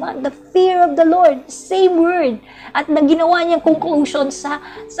Proverbs, naman, the fear of the Lord. Same word. At ginawa niyang conclusion sa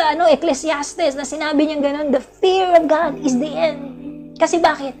Ecclesiastes na sinabi niya ganun, the fear of God is the end. Kasi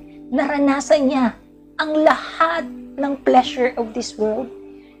bakit? Naranasan niya ang lahat ng pleasure of this world.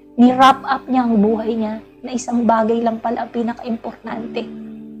 Ni-wrap up niya ang buhay niya na isang bagay lang pala ang pinaka-importante.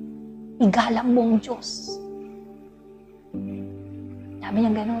 Igalang mo ang Diyos. Sabi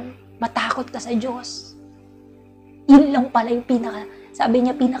niya gano'n, matakot ka sa Diyos. Yun lang pala yung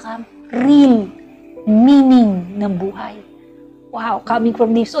pinaka-real meaning ng buhay. Wow, coming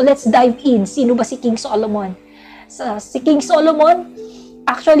from this. So let's dive in. Sino ba si King Solomon? Si King Solomon,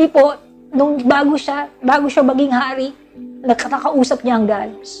 actually po, nung bago siya maging hari, nakakausap niya ang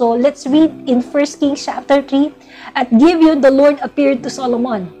God. So, let's read in 1 Kings chapter 3. At give you the Lord appeared to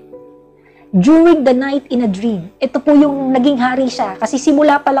Solomon during the night in a dream. Ito po yung naging hari siya. Kasi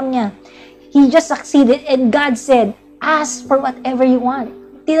simula pa lang niya. He just succeeded and God said, ask for whatever you want.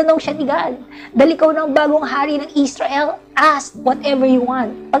 Tinanong siya ni God, dahil ikaw ng bagong hari ng Israel, ask whatever you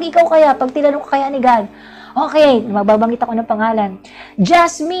want. Pag tinanong ka kaya ni God, okay, magbabangit ako ng pangalan.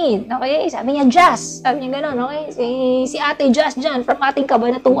 Jasmine. Okay, sabi niya, Jas. Sabi niya gano'n, okay? Si Ate Jas dyan, from ating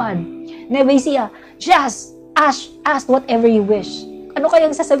kabanatuan. Nevesia, Jas, ask whatever you wish. Ano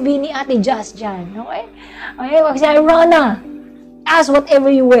kayang sasabihin ni Ate Jas dyan? Okay? Okay, pag si Rana, ask whatever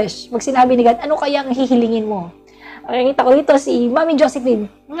you wish. Pag sinabi ni God, ano kayang hihilingin mo? Okay, kita ko dito si Mami Josephine.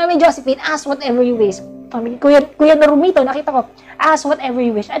 Mami Josephine, ask whatever you wish. Kuya Narumito, nakita ko, ask whatever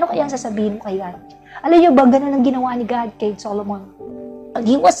you wish. Ano kayang sasabihin mo kay God? Alam niyo ba, ganun ang ginawa ni God kay Solomon?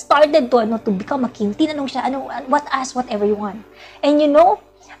 he was started to become a king, tinanong siya, ask whatever you want. And you know,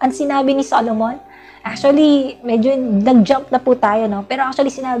 ang sinabi ni Solomon, actually, medyo nag-jump na po tayo, no? Pero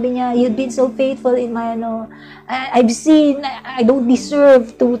actually, sinabi niya, you've been so faithful in my, I've seen, I don't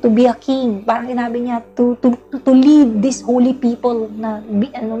deserve to be a king. Parang sinabi niya, to lead this holy people na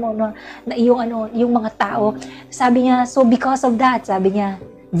yung mga tao. Sabi niya, so because of that, sabi niya,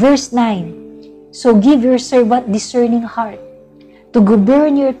 verse 9, so give your servant discerning heart to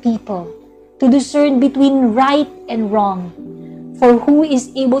govern your people, to discern between right and wrong. For who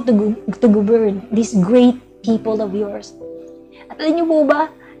is able to govern these great people of yours? At alam niyo po ba,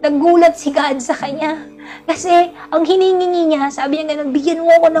 nagulat si God sa kanya. Kasi ang hiningi niya, sabi niya ganun, bigyan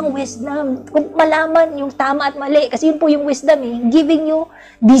mo ako ng wisdom. Kung malaman yung tama at mali. Kasi yun po yung wisdom giving you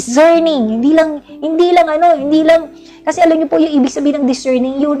discerning. Hindi lang, kasi alam niyo po yung ibig sabihin ng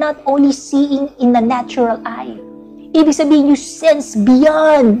discerning, you're not only seeing in the natural eye. Ibig sabihin, you sense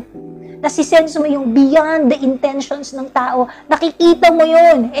beyond. Nasisense mo yung beyond the intentions ng tao. Nakikita mo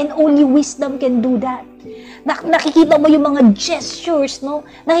yun. And only wisdom can do that. Nakikita mo yung mga gestures, no?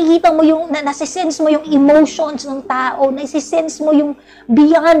 Nakikita mo yung, nasisense mo yung emotions ng tao. Nasisense mo yung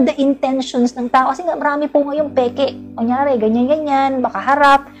beyond the intentions ng tao. Kasi nga, marami po ngayong peke. Kunyari, ganyan-ganyan,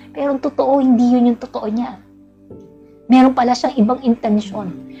 makaharap. Pero totoo, hindi yun yung totoo niya. Meron pala siyang ibang intention.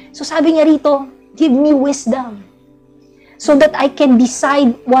 So sabi niya rito, give me wisdom. So that I can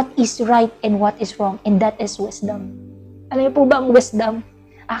decide what is right and what is wrong. And that is wisdom. Alam niyo po ba ang wisdom?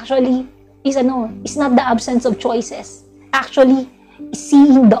 Actually, is not the absence of choices. Actually,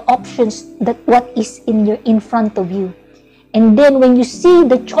 seeing the options that what is in front of you. And then when you see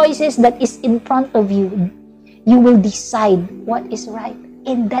the choices that is in front of you, you will decide what is right.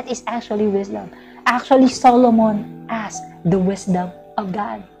 And that is actually wisdom. Actually, Solomon asked the wisdom of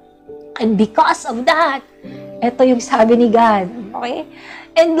God. And because of that, ito yung sabi ni God. Okay?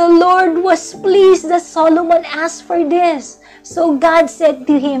 And the Lord was pleased that Solomon asked for this. So God said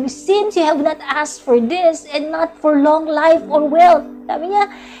to him, since you have not asked for this and not for long life or wealth, sabi niya,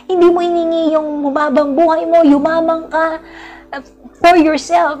 hindi mo hiningi yung mababang buhay mo, yumamang ka for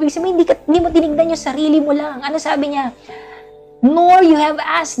yourself. Ibig sabihin, hindi mo tinignan yung sarili mo lang. Ano sabi niya? Nor you have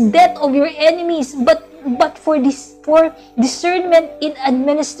asked death of your enemies, but for discernment in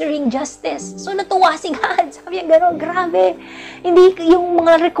administering justice. So natuwa si God. Sabi niya gano'n, grabe. Hindi yung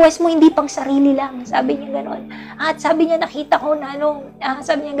mga request mo hindi pang sarili lang. Sabi niya gano'n. At sabi niya nakita ko na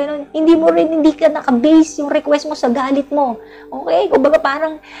sabi niya gano'n, hindi ka naka-base yung request mo sa galit mo. Okay? Kumbaga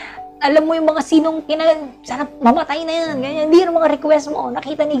parang alam mo yung mga sinong sana mamatay na yan, ganyan. Hindi yung mga request mo.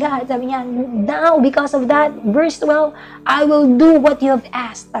 Nakita ni God, sabi niya, now, because of that, verse 12, I will do what you have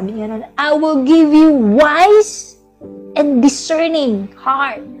asked. Sabi niya nun, I will give you wise and discerning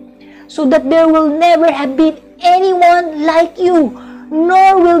heart, so that there will never have been anyone like you,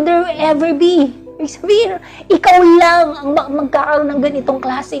 nor will there ever be. Ibig sabihin, ikaw lang ang magkakaroon ng ganitong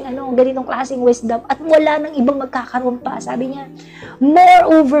klaseng wisdom, at wala nang ibang magkakaroon pa. Sabi niya,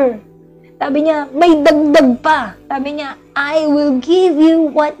 moreover, sabi niya, may dagdag pa. Sabi niya, I will give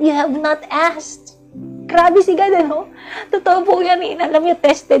you what you have not asked. Grabe si God, Totoo po yan, Alam niyo,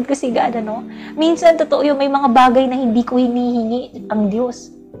 tested ko si God, Minsan, totoo yun, may mga bagay na hindi ko hinihingi ang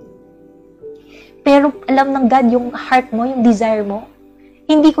Diyos. Pero alam ng God yung heart mo, yung desire mo.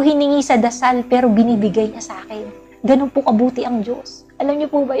 Hindi ko hiningi sa dasal, pero binibigay niya sa akin. Ganun po kabuti ang Diyos. Alam niyo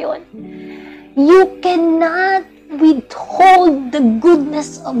po ba yun? You cannot withhold the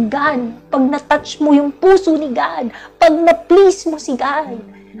goodness of God. Pag na-touch mo yung puso ni God, pag na-please mo si God,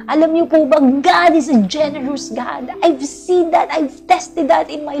 alam niyo po ba, God is a generous God. I've seen that, I've tested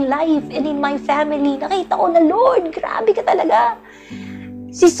that in my life and in my family. Nakita ko na, Lord, grabe ka talaga.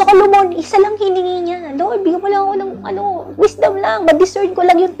 Si Solomon, isa lang hiningi niya. Lord, bigyan mo lang ako ng wisdom lang. Ma-discern ko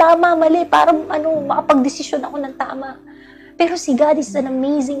lang yung tama, mali, para makapag-desisyon ako ng tama. Pero si God is an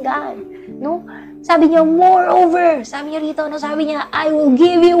amazing God. Sabi niya, moreover, sabi niya rito, sabi niya, I will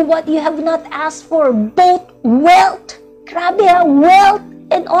give you what you have not asked for, both wealth, grabe wealth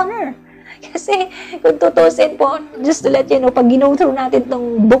and honor. Kasi, kung tutusin po, just to let you know, pag gino-through natin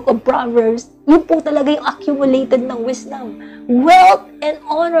itong book of Proverbs, yun po talaga yung accumulated ng wisdom. Wealth and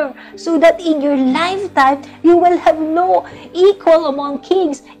honor, so that in your lifetime, you will have no equal among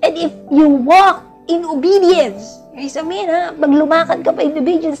kings. And if you walk in obedience, sabihin pag lumakad ka pa in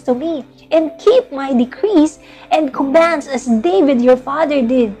obedience to me, and keep my decrees and commands as David your father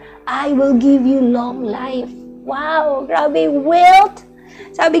did, I will give you long life. Wow, grabe, wealth.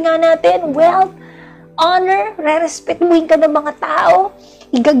 Sabi nga natin, wealth, honor, re-respectuhin ka ng mga tao,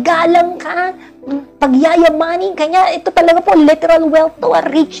 igagalang ka, pagyayamanin ka niya. Ito talaga po, literal wealth to,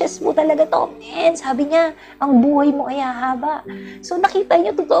 riches mo talaga to. And sabi niya, ang buhay mo ay hahaba. So nakita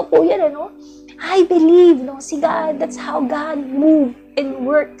niyo, totoo po yan, ano? I believe, no, si God, that's how God move and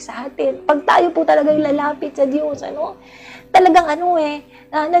work sa atin. Pag tayo po talaga yung lalapit sa Diyos, ano, talagang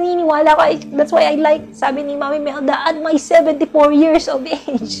naniniwala ko. That's why I like, sabi ni Mami Melda, at my 74 years of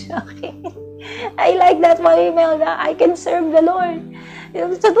age. Okay? I like that, Mami Melda. I can serve the Lord.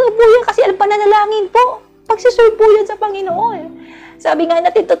 Sa totoo po yan, kasi pananalangin po. Pagsiserve po yan sa Panginoon. Sabi nga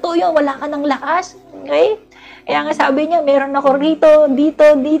natin, totoo yun, wala ka ng lakas. Okay? Kaya nga sabi niya, meron ako rito, dito,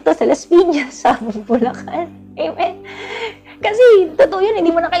 sa Las Piñas, sa Bulacan. Amen? Kasi, totoo yun, hindi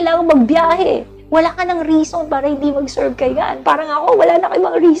mo na kailangan magbiyahe. Wala ka ng reason para hindi mag-serve kay God. Parang ako, wala na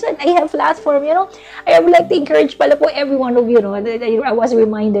kayong reason. I have platform, you know. I would like to encourage pala po every one of you, no, I was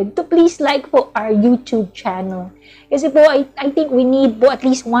reminded to please like po our YouTube channel. Kasi po, I think we need po at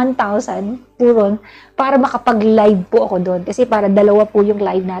least 1,000 po ron para makapag-live po ako doon. Kasi para dalawa po yung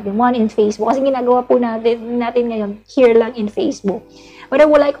live natin. One in Facebook. Kasi ginagawa po natin ngayon here lang in Facebook. But I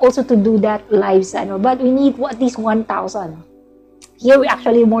would like also to do that live sa but we need po at least 1,000. Here, we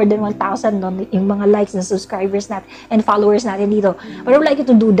actually more than 1,000 no, yung mga likes and subscribers natin and followers natin dito. But I would like you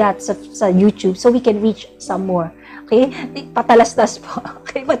to do that sa YouTube so we can reach some more. Okay? Patalastas po.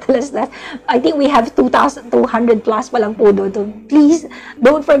 Okay, patalastas. I think we have 2,200 plus pa lang po doon. So please,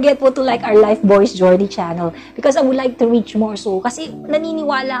 don't forget po to like our Life Boys Journey channel because I would like to reach more so. Kasi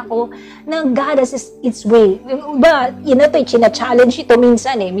naniniwala ko na God has its way. But, china-challenge ito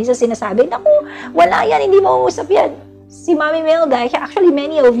minsan Minsan sinasabi, naku, wala yan, hindi mauusap yan. Si Mami Melda, actually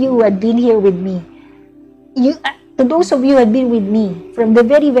many of you who had been here with me, to those of you who had been with me from the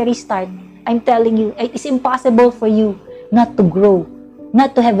very, very start, I'm telling you, it's impossible for you not to grow,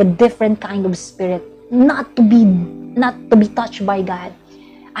 not to have a different kind of spirit, not to be touched by God.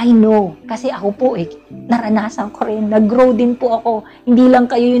 I know, kasi ako po naranasan ko rin, nag-grow din po ako. Hindi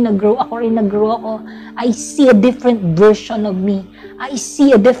lang kayo yung nag-grow, ako rin nag-grow ako. I see a different version of me. I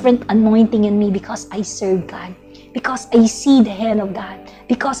see a different anointing in me because I serve God. Because I see the hand of God.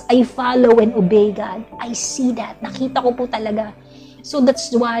 Because I follow and obey God. I see that. Nakita ko po talaga. So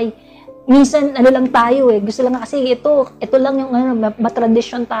that's why, minsan lang tayo Gusto lang kasi ito lang yung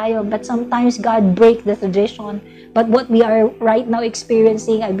matradisyon tayo. But sometimes God break the tradition. But what we are right now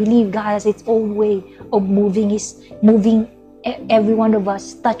experiencing, I believe God has its own way of moving every one of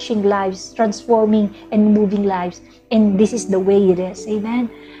us, touching lives, transforming and moving lives. And this is the way it is. Amen?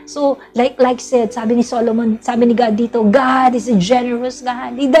 So, like said, sabi ni Solomon, sabi ni God dito, God is a generous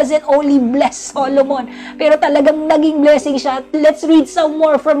God. He doesn't only bless Solomon, pero talagang naging blessing siya. Let's read some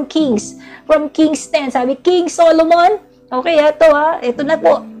more from Kings. From Kings 10. Sabi, King Solomon, okay, ito na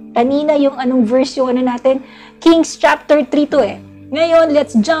po. Kanina yung anong verse yung natin? Kings chapter 3 to Ngayon,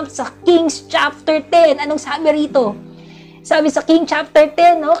 let's jump sa Kings chapter 10. Anong sabi rito? Sabi sa King chapter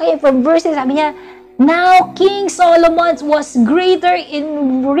 10, okay, from verses, sabi niya, now King Solomon was greater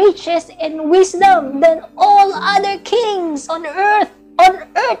in riches and wisdom than all other kings on earth. On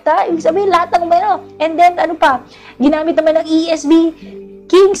earth, Ibig sabihin, lahat ng And then, ginamit naman ng ESV,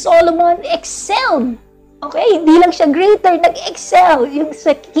 King Solomon excelled. Okay, hindi lang siya greater, nag-excel. Yung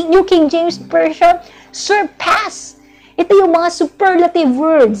sa New King James Version, surpass. Ito yung mga superlative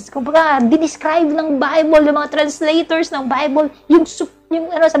words. Kumbaga, dinescribe ng Bible, yung mga translators ng Bible, yung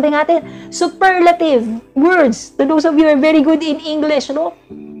sabi natin, superlative words. To those of you who are very good in English,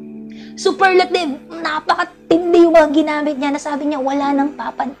 Superlative, napakatindi yung mga ginamit niya. Nasabi niya, wala nang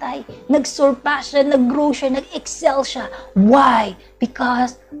papantay. Nag-surpass siya, nag-grow siya, nag-excel siya. Why?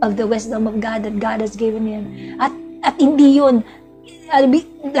 Because of the wisdom of God that God has given him. At hindi yun,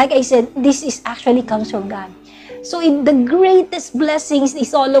 like I said, this is actually comes from God. So, in the greatest blessings ni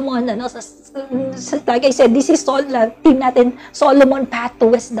Solomon, like I said, this is team natin, Solomon path to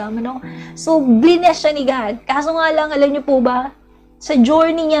wisdom, So, bless siya ni God. Kaso nga lang, alam niyo po ba, sa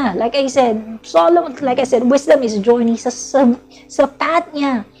journey niya, like I said, wisdom is a journey. Sa path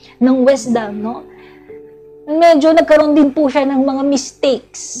niya ng wisdom, medyo nagkaroon din po siya ng mga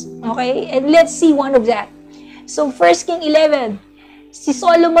mistakes. Okay? And let's see one of that. So, 1 King 11, si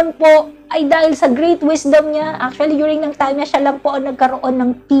Solomon po, ay dahil sa great wisdom niya, actually during ng time niya, siya lang po ang nagkaroon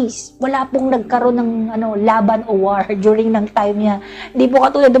ng peace. Wala pong nagkaroon ng laban o war during ng time niya. Hindi po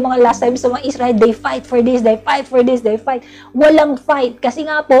katulad ng mga last time sa mga Israel, they fight for this, they fight for this, they fight. Walang fight. Kasi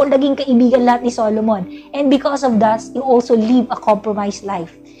nga po, naging kaibigan lahat ni Solomon. And because of that, you also live a compromised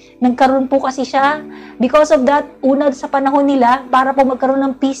life. Nagkaroon po kasi siya. Because of that, una sa panahon nila, para po magkaroon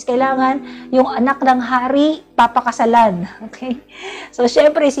ng peace, kailangan yung anak ng hari papakasalan. Okay? So,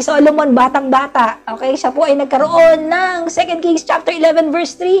 syempre, si Solomon, batang-bata. Okay? Siya po ay nagkaroon ng 2 Kings chapter 11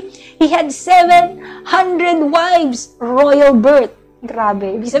 verse 3. He had 700 wives, royal birth.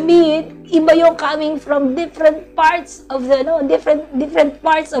 Grabe. Ibig sabihin, iba yung coming from different parts of the, different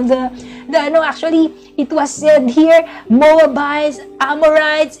parts of the actually, it was said here, Moabites,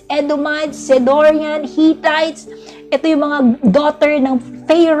 Amorites, Edomites, Sidonian, Hittites. Ito yung mga daughter ng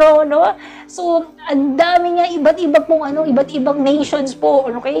Pharaoh, no? So, ang dami niya, iba't ibang nations po,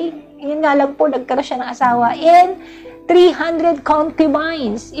 okay? Yun nga lang po, nagkaroon siya ng asawa. And 300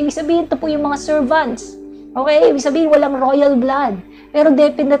 concubines. Ibig sabihin, ito po yung mga servants. Okay? Ibig sabihin, walang royal blood. Pero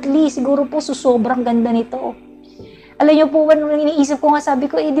definitely, siguro po, sobrang ganda nito. Alam niyo po, nung iniisip ko nga, sabi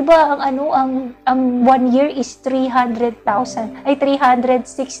ko, di ba, ang 1 year is 300,000, ay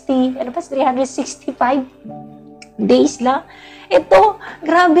 365 days lang. Ito,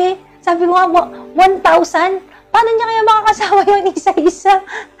 grabe, sabi ko nga, 1,000, paano niya kaya makakasawa yung isa-isa?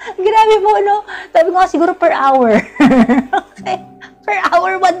 Grabe po, no? Sabi ko nga, siguro per hour. Okay? Per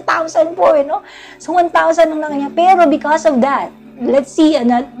hour, 1,000 po, no? So, 1,000 ang lang niya. Pero because of that, let's see,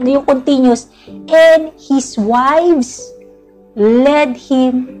 yung continuous, and his wives led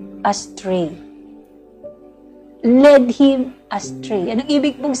him astray. Led him astray. Anong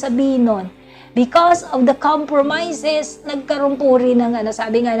ibig pong sabihin nun? Because of the compromises, nagkaroon po rin ng,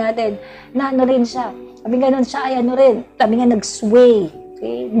 sabi nga natin, na rin siya. Sabi nga nun siya ay sabi nga nag-sway.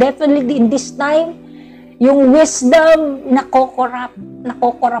 Okay? Definitely in this time, yung wisdom,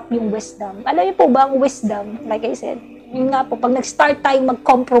 nakokorrupt yung wisdom. Alam niyo po ba ang wisdom? Like I said, yun nga po, pag nag-start tayong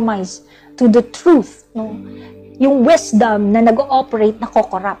mag-compromise to the truth, no? Yung wisdom na nag-ooperate,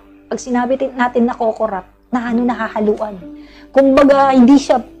 nakokorrupt. Pag sinabi natin nakokorrupt, nahahaluan. Kumbaga, hindi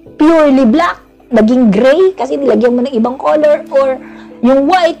siya purely black, naging gray, kasi nilagyan mo ng ibang color, or yung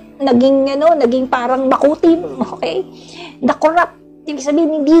white, naging parang makutim, okay? Na-corrupt. Ibig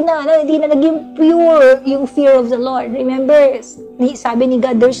sabihin, hindi na naging pure yung fear of the Lord. Remember, sabi ni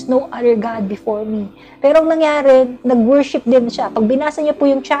God, there's no other God before me. Pero ang nangyari, nag-worship din siya. Pag binasa niya po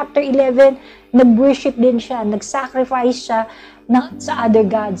yung chapter 11, nag-worship din siya, nag-sacrifice siya sa other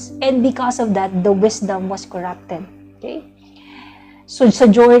gods. And because of that, the wisdom was corrupted. Okay? So, sa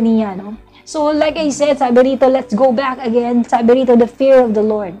journey niya, no? So, like I said, sabi rito, let's go back again. Sabi rito, the fear of the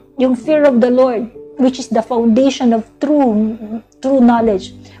Lord. Yung fear of the Lord, which is the foundation of true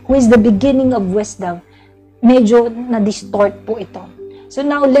knowledge, who is the beginning of wisdom, medyo na-distort po ito. So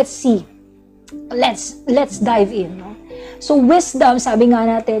now, let's see. Let's dive in. No? So wisdom, sabi nga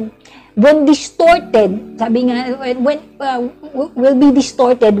natin, when distorted, sabi nga, will be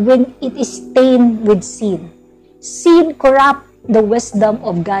distorted when it is stained with sin. Sin corrupt the wisdom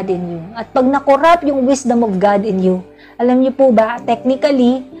of God in you. At pag na-corrupt yung wisdom of God in you, alam niyo po ba,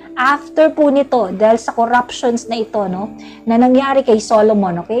 technically, after po nito, dahil sa corruptions na ito, no, na nangyari kay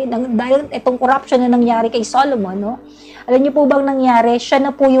Solomon, okay? Dahil itong corruption na nangyari kay Solomon, no, alam niyo po bang nangyari, siya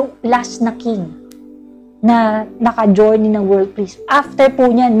na po yung last na king na naka-journey ng world peace. After po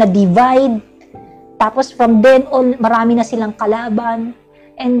niya, na-divide, tapos from then on, marami na silang kalaban,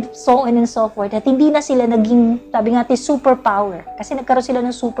 and so on and so forth. At hindi na sila naging, sabi nga natin, superpower. Kasi nagkaroon sila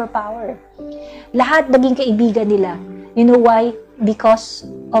ng superpower. Lahat naging kaibigan nila. You know why? Because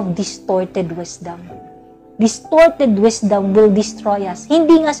of distorted wisdom. Distorted wisdom will destroy us.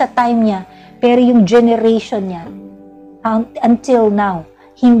 Hindi nga sa time niya, pero yung generation niya, until now,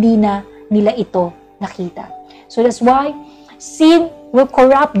 hindi na nila ito nakita. So that's why sin will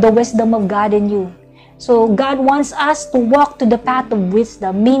corrupt the wisdom of God in you. So God wants us to walk to the path of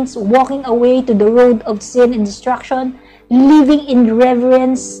wisdom, means walking away to the road of sin and destruction, living in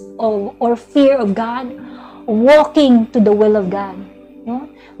reverence or fear of God, walking to the will of God. No?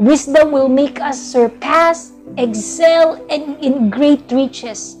 Wisdom will make us surpass, excel, and in great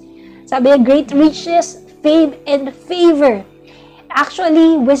riches. Sabi niya, great riches, fame, and favor.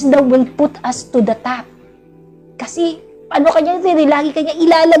 Actually, wisdom will put us to the top. Kasi, lagi kanya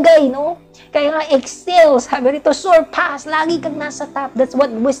ilalagay, no? Kaya nga, excel, sabi rito, surpass, lagi kang nasa top. That's what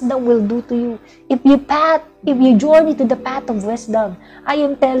wisdom will do to you. If you journey to the path of wisdom, I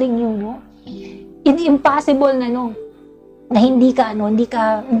am telling you, no? Impossible na, no? Na hindi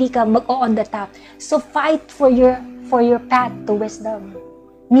ka mag-on the top. So, fight for your path to wisdom.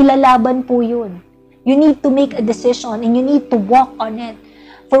 Nilalaban po yun. You need to make a decision and you need to walk on it.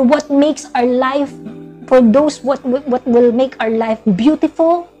 For what makes our life, for those what will make our life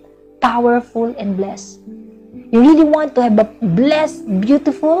beautiful, powerful, and blessed. You really want to have a blessed,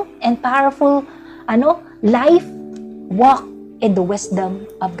 beautiful, and powerful life? Walk in the wisdom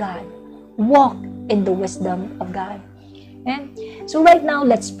of God. Walk in the wisdom of God. And so right now,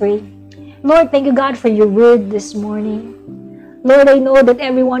 let's pray. Lord, thank you, God, for your word this morning. Lord, I know that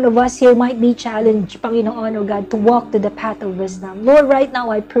every one of us here might be challenged, Panginoon, O God, to walk to the path of wisdom. Lord, right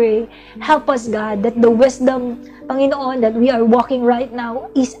now I pray, help us, God, that the wisdom, Panginoon, that we are walking right now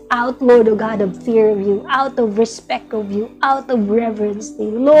is out, Lord, O God, of fear of you, out of respect of you, out of reverence to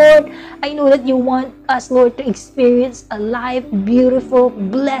you. Lord, I know that you want us, Lord, to experience a life, beautiful,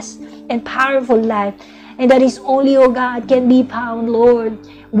 blessed, and powerful life. And that is only, O God, can be found, Lord,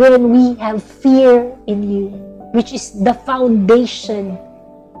 when we have fear in you, which is the foundation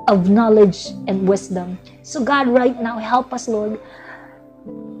of knowledge and wisdom. So God, right now, help us, Lord.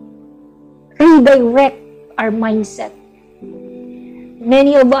 Redirect our mindset.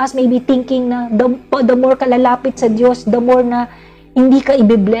 Many of us may be thinking na the more ka lalapit sa Diyos, the more na hindi ka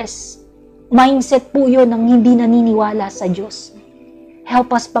ibibless. Mindset po yun ng hindi naniniwala sa Diyos.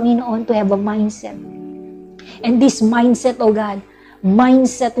 Help us, Panginoon, to have a mindset. And this mindset, O God,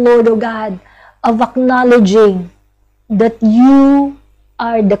 mindset, Lord, O God, of acknowledging that you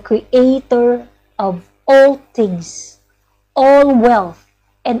are the creator of all things, all wealth,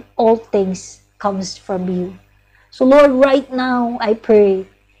 and all things comes from you. So Lord, right now, I pray,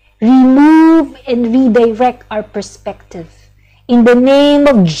 remove and redirect our perspective. In the name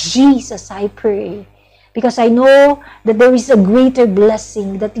of Jesus, I pray, because I know that there is a greater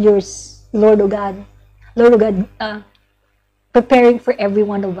blessing that yours, Lord, O God, preparing for every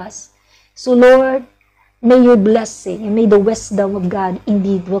one of us. So Lord, may your blessing and may the wisdom of God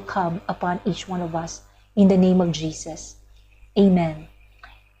indeed will come upon each one of us in the name of Jesus. Amen.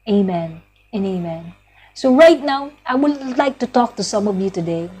 Amen and amen. So right now, I would like to talk to some of you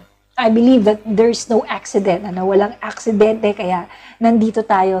today. I believe that there's no accident. Walang aksidente, kaya nandito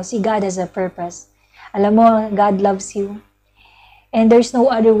tayo. See, God has a purpose. Alam mo, God loves you. And there's no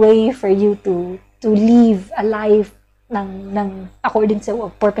other way for you to live a life according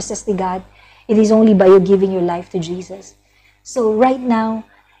to purposes ni God. It is only by you giving your life to Jesus. So right now,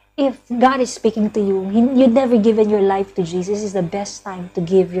 if God is speaking to you, you've never given your life to Jesus, this is the best time to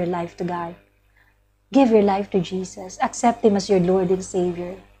give your life to God. Give your life to Jesus. Accept Him as your Lord and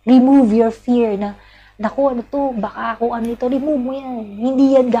Savior. Remove your fear na, naku, ano to, baka ako, ano ito, remove mo yan.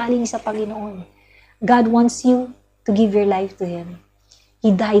 Hindi yan galing sa Panginoon. God wants you to give your life to Him.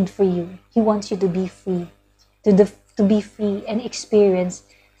 He died for you. He wants you to be free. To be free and experience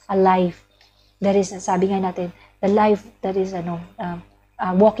a life that is, sabi nga natin, the life that is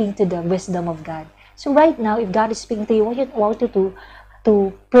walking to the wisdom of God. So right now, if God is speaking to you, I want you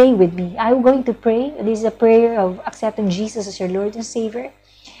to pray with me. I'm going to pray. This is a prayer of accepting Jesus as your Lord and Savior.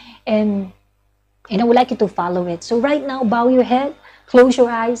 And I would like you to follow it. So right now, bow your head, close your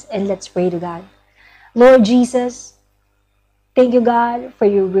eyes, and let's pray to God. Lord Jesus, thank you, God, for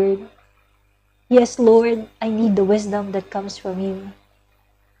your word. Yes, Lord, I need the wisdom that comes from you.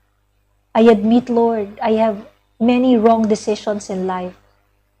 I admit, Lord, I have many wrong decisions in life.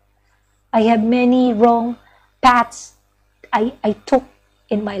 I have many wrong paths I took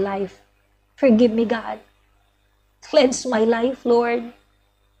in my life. Forgive me, God. Cleanse my life, Lord.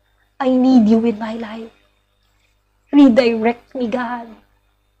 I need you in my life. Redirect me, God.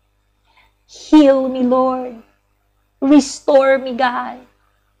 Heal me, Lord. Restore me, God.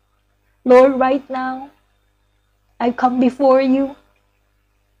 Lord, right now, I come before you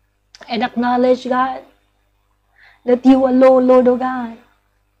and acknowledge, God, that you alone, Lord, oh God,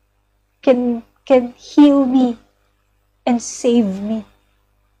 can heal me and save me.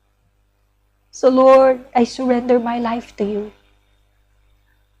 So, Lord, I surrender my life to you.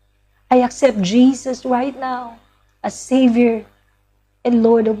 I accept Jesus right now as Savior and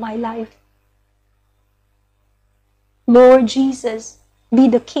Lord of my life. Lord Jesus, be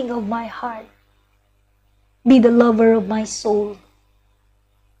the King of my heart. Be the lover of my soul.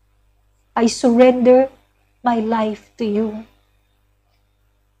 I surrender my life to you.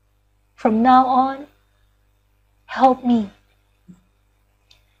 From now on, help me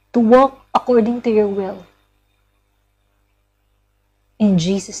to walk according to your will. In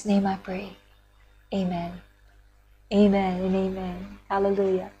Jesus' name I pray. Amen. Amen and amen.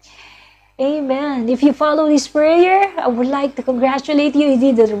 Hallelujah. Amen. If you follow this prayer, I would like to congratulate you.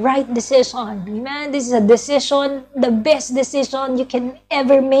 You did the right decision. Amen. This is a decision, the best decision you can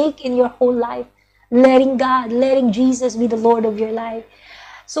ever make in your whole life. Letting God, letting Jesus be the Lord of your life.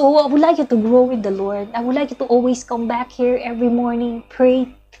 So I would like you to grow with the Lord. I would like you to always come back here every morning,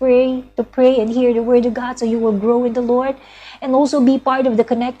 pray and hear the word of God so you will grow in the Lord. and also be part of the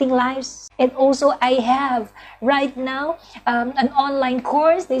Connecting Lives. And also, I have right now an online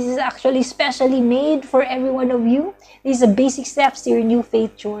course. This is actually specially made for every one of you. This is a basic steps to your new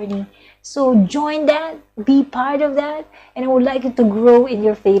faith journey. So join that, be part of that, and I would like you to grow in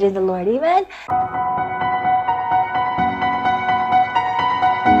your faith in the Lord. Amen.